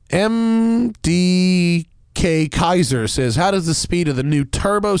 MDK Kaiser says, how does the speed of the new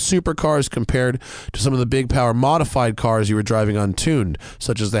turbo supercars compared to some of the big power modified cars you were driving untuned,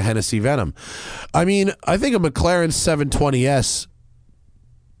 such as the Hennessy Venom? I mean, I think a McLaren 720S,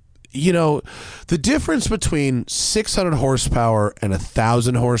 the difference between 600 horsepower and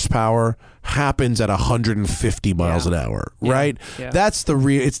 1,000 horsepower happens at 150 miles an hour, right? Yeah. That's the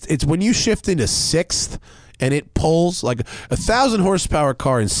real. It's when you shift into sixth and it pulls like 1,000 horsepower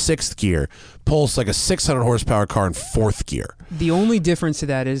car in sixth gear pulls like a 600 horsepower car in fourth gear. The only difference to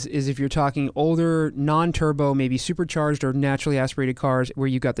that is if you're talking older, non-turbo, maybe supercharged or naturally aspirated cars, where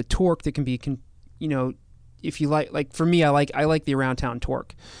you've got the torque that can be, if you like for me, I like the around town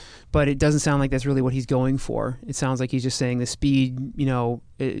torque. But it doesn't sound like that's really what he's going for. It sounds like he's just saying the speed,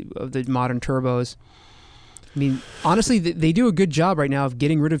 of the modern turbos. I mean, honestly, they do a good job right now of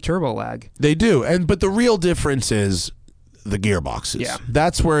getting rid of turbo lag. They do, but the real difference is the gearboxes. Yeah,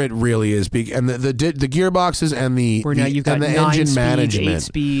 that's where it really is. And the gearboxes and now you've got 9 engine speeds, management, 8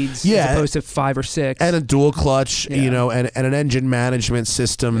 speeds, as opposed to 5 or 6, and a dual clutch, and an engine management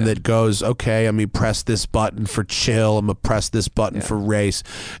system that goes, okay, I'm gonna press this button for chill, I'm gonna press this button for race,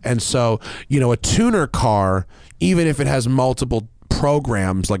 and so a tuner car, even if it has multiple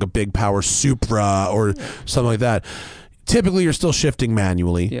programs like a big power Supra or something like that, typically you're still shifting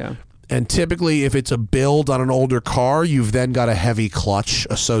manually. Yeah. And typically, if it's a build on an older car, you've then got a heavy clutch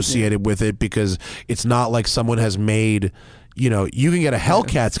associated with it, because it's not like someone has made, you can get a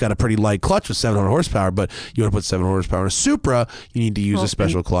Hellcat's got a pretty light clutch with 700 horsepower, but you want to put 700 horsepower in a Supra, you need to use a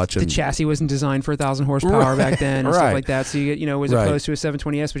special clutch. The chassis wasn't designed for 1,000 horsepower back then and stuff like that. So you get, as opposed to a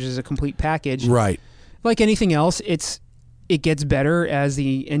 720S, which is a complete package. Right. Like anything else, it gets better as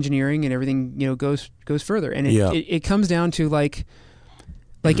the engineering and everything, goes further. And it comes down to like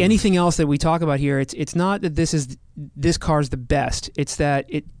anything else that we talk about here, it's not that this car's the best. It's that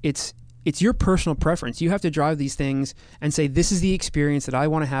it's your personal preference. You have to drive these things and say, this is the experience that I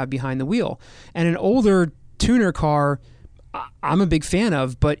want to have behind the wheel. And an older tuner car, I'm a big fan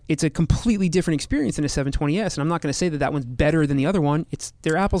of, but it's a completely different experience than a 720S, and I'm not going to say that one's better than the other one.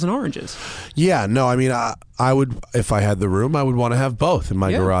 They're apples and oranges. Yeah, no, I mean, I would, if I had the room, I would want to have both in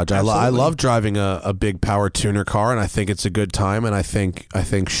my garage. I love driving a big power tuner car, and I think it's a good time, and I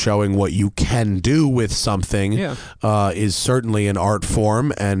think showing what you can do with something is certainly an art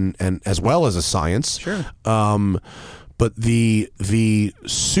form and as well as a science. Sure. But the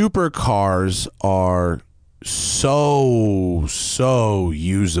supercars are so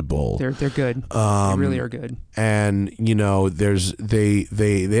usable. They're good. They really are good. And they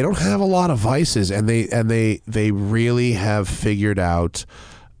don't have a lot of vices, and they really have figured out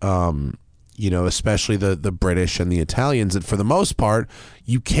especially the British and the Italians, that for the most part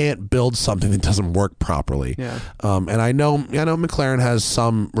you can't build something that doesn't work properly. Yeah. And I know McLaren has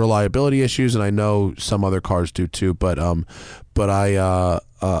some reliability issues, and I know some other cars do too, but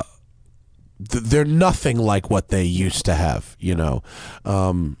they're nothing like what they used to have,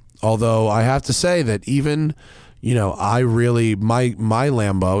 although I have to say that even, I really, my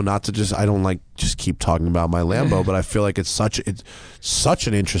Lambo, I don't like just keep talking about my Lambo, but I feel like it's such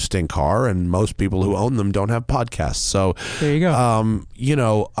an interesting car, and most people who own them don't have podcasts. So there you go.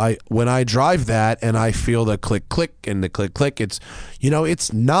 When I drive that and I feel the click click and the click click, it's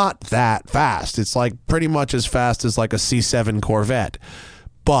not that fast. It's like pretty much as fast as like a C7 Corvette,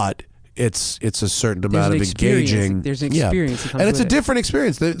 but it's a certain amount of engaging. There's an experience, and it's a different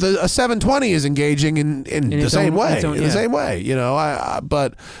experience. A 720 is engaging in the same way, in the same way,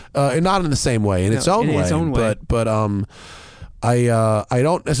 but not in the same way, in its own way. But I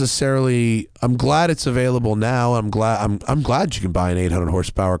don't necessarily. I'm glad it's available now. I'm glad you can buy an 800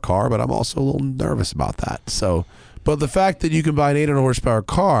 horsepower car, but I'm also a little nervous about that. So, but the fact that you can buy an 800 horsepower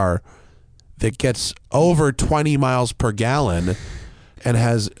car that gets over 20 miles per gallon and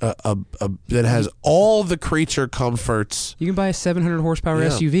has that has all the creature comforts. You can buy a 700 horsepower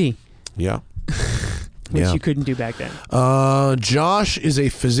SUV. Yeah. Which you couldn't do back then. Josh is a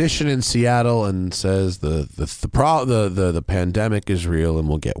physician in Seattle and says the pandemic is real and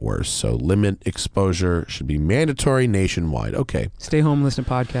will get worse. So limit exposure should be mandatory nationwide. Okay. Stay home, listen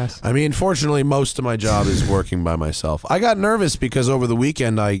to podcasts. I mean, fortunately, most of my job is working by myself. I got nervous because over the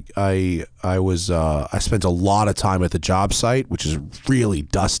weekend I spent a lot of time at the job site, which is really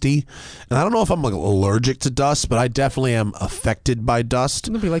dusty. And I don't know if I'm allergic to dust, but I definitely am affected by dust.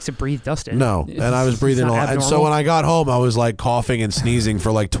 Nobody likes to breathe dust in. No, and I was breathing. And so when I got home, I was like coughing and sneezing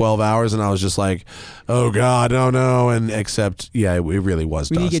for like 12 hours, and I was just like, oh God, no. And except, it really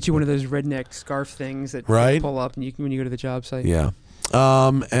was We dust. need to get you one of those redneck scarf things that pull up and when you go to the job site. Yeah.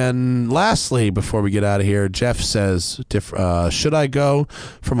 And lastly, before we get out of here, Jeff says, should I go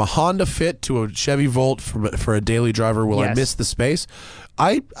from a Honda Fit to a Chevy Volt for a daily driver? Will I miss the space?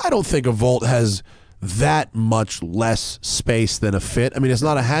 I don't think a Volt has that much less space than a Fit. I mean, it's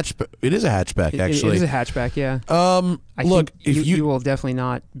not a hatchback. It is a hatchback, actually. It is a hatchback, yeah. I think you will definitely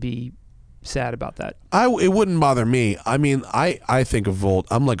not be sad about that. It wouldn't bother me. I mean, I think a Volt.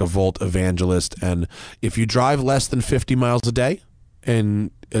 I'm like a Volt evangelist, and if you drive less than 50 miles a day, and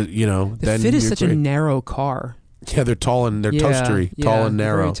then the Fit is such great. a narrow car. Yeah, they're tall and they're toastery, tall and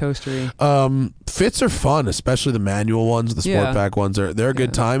narrow. Very toastery. Fits are fun, especially the manual ones. The Sportback ones they're a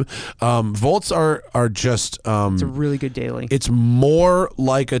good time. Volts are just. It's a really good daily. It's more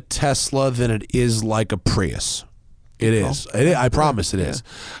like a Tesla than it is like a Prius. It is. I promise it is.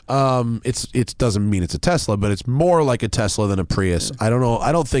 It doesn't mean it's a Tesla, but it's more like a Tesla than a Prius. I don't know.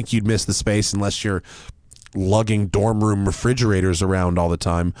 I don't think you'd miss the space unless you're lugging dorm room refrigerators around all the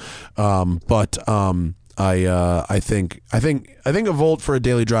time. I think a Volt for a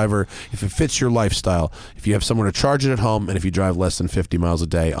daily driver, if it fits your lifestyle, if you have somewhere to charge it at home, and if you drive less than 50 miles a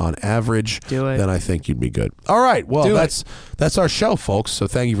day on average, then I think you'd be good. All right, well, that's our show, folks. So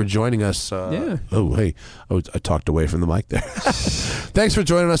thank you for joining us. I talked away from the mic there. Thanks for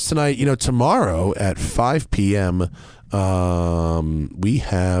joining us tonight. Tomorrow at 5 p.m. We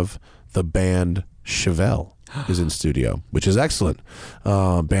have the band Chevelle is in studio, which is excellent.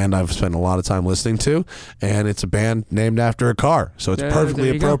 Band I've spent a lot of time listening to, and it's a band named after a car, so it's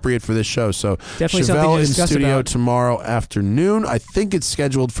perfectly appropriate for this show. So definitely Chevelle in discuss studio about tomorrow afternoon. I think it's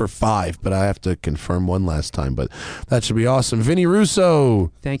scheduled for 5, but I have to confirm one last time. But that should be awesome. Vinny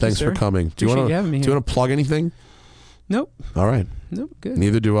Russo, thanks for coming. Do you want to plug anything? Nope. All right. Nope. Good.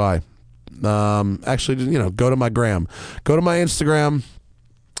 Neither do I. Actually, go to my gram, go to my Instagram.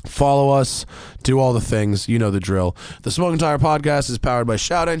 Follow us, do all the things, you know the drill. The Smoking Tire Podcast is powered by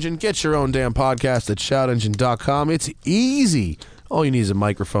Shout Engine. Get your own damn podcast at shoutengine.com. It's easy. All you need is a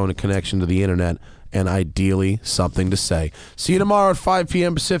microphone, a connection to the internet, and ideally something to say. See you tomorrow at 5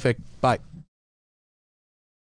 p.m. Pacific. Bye.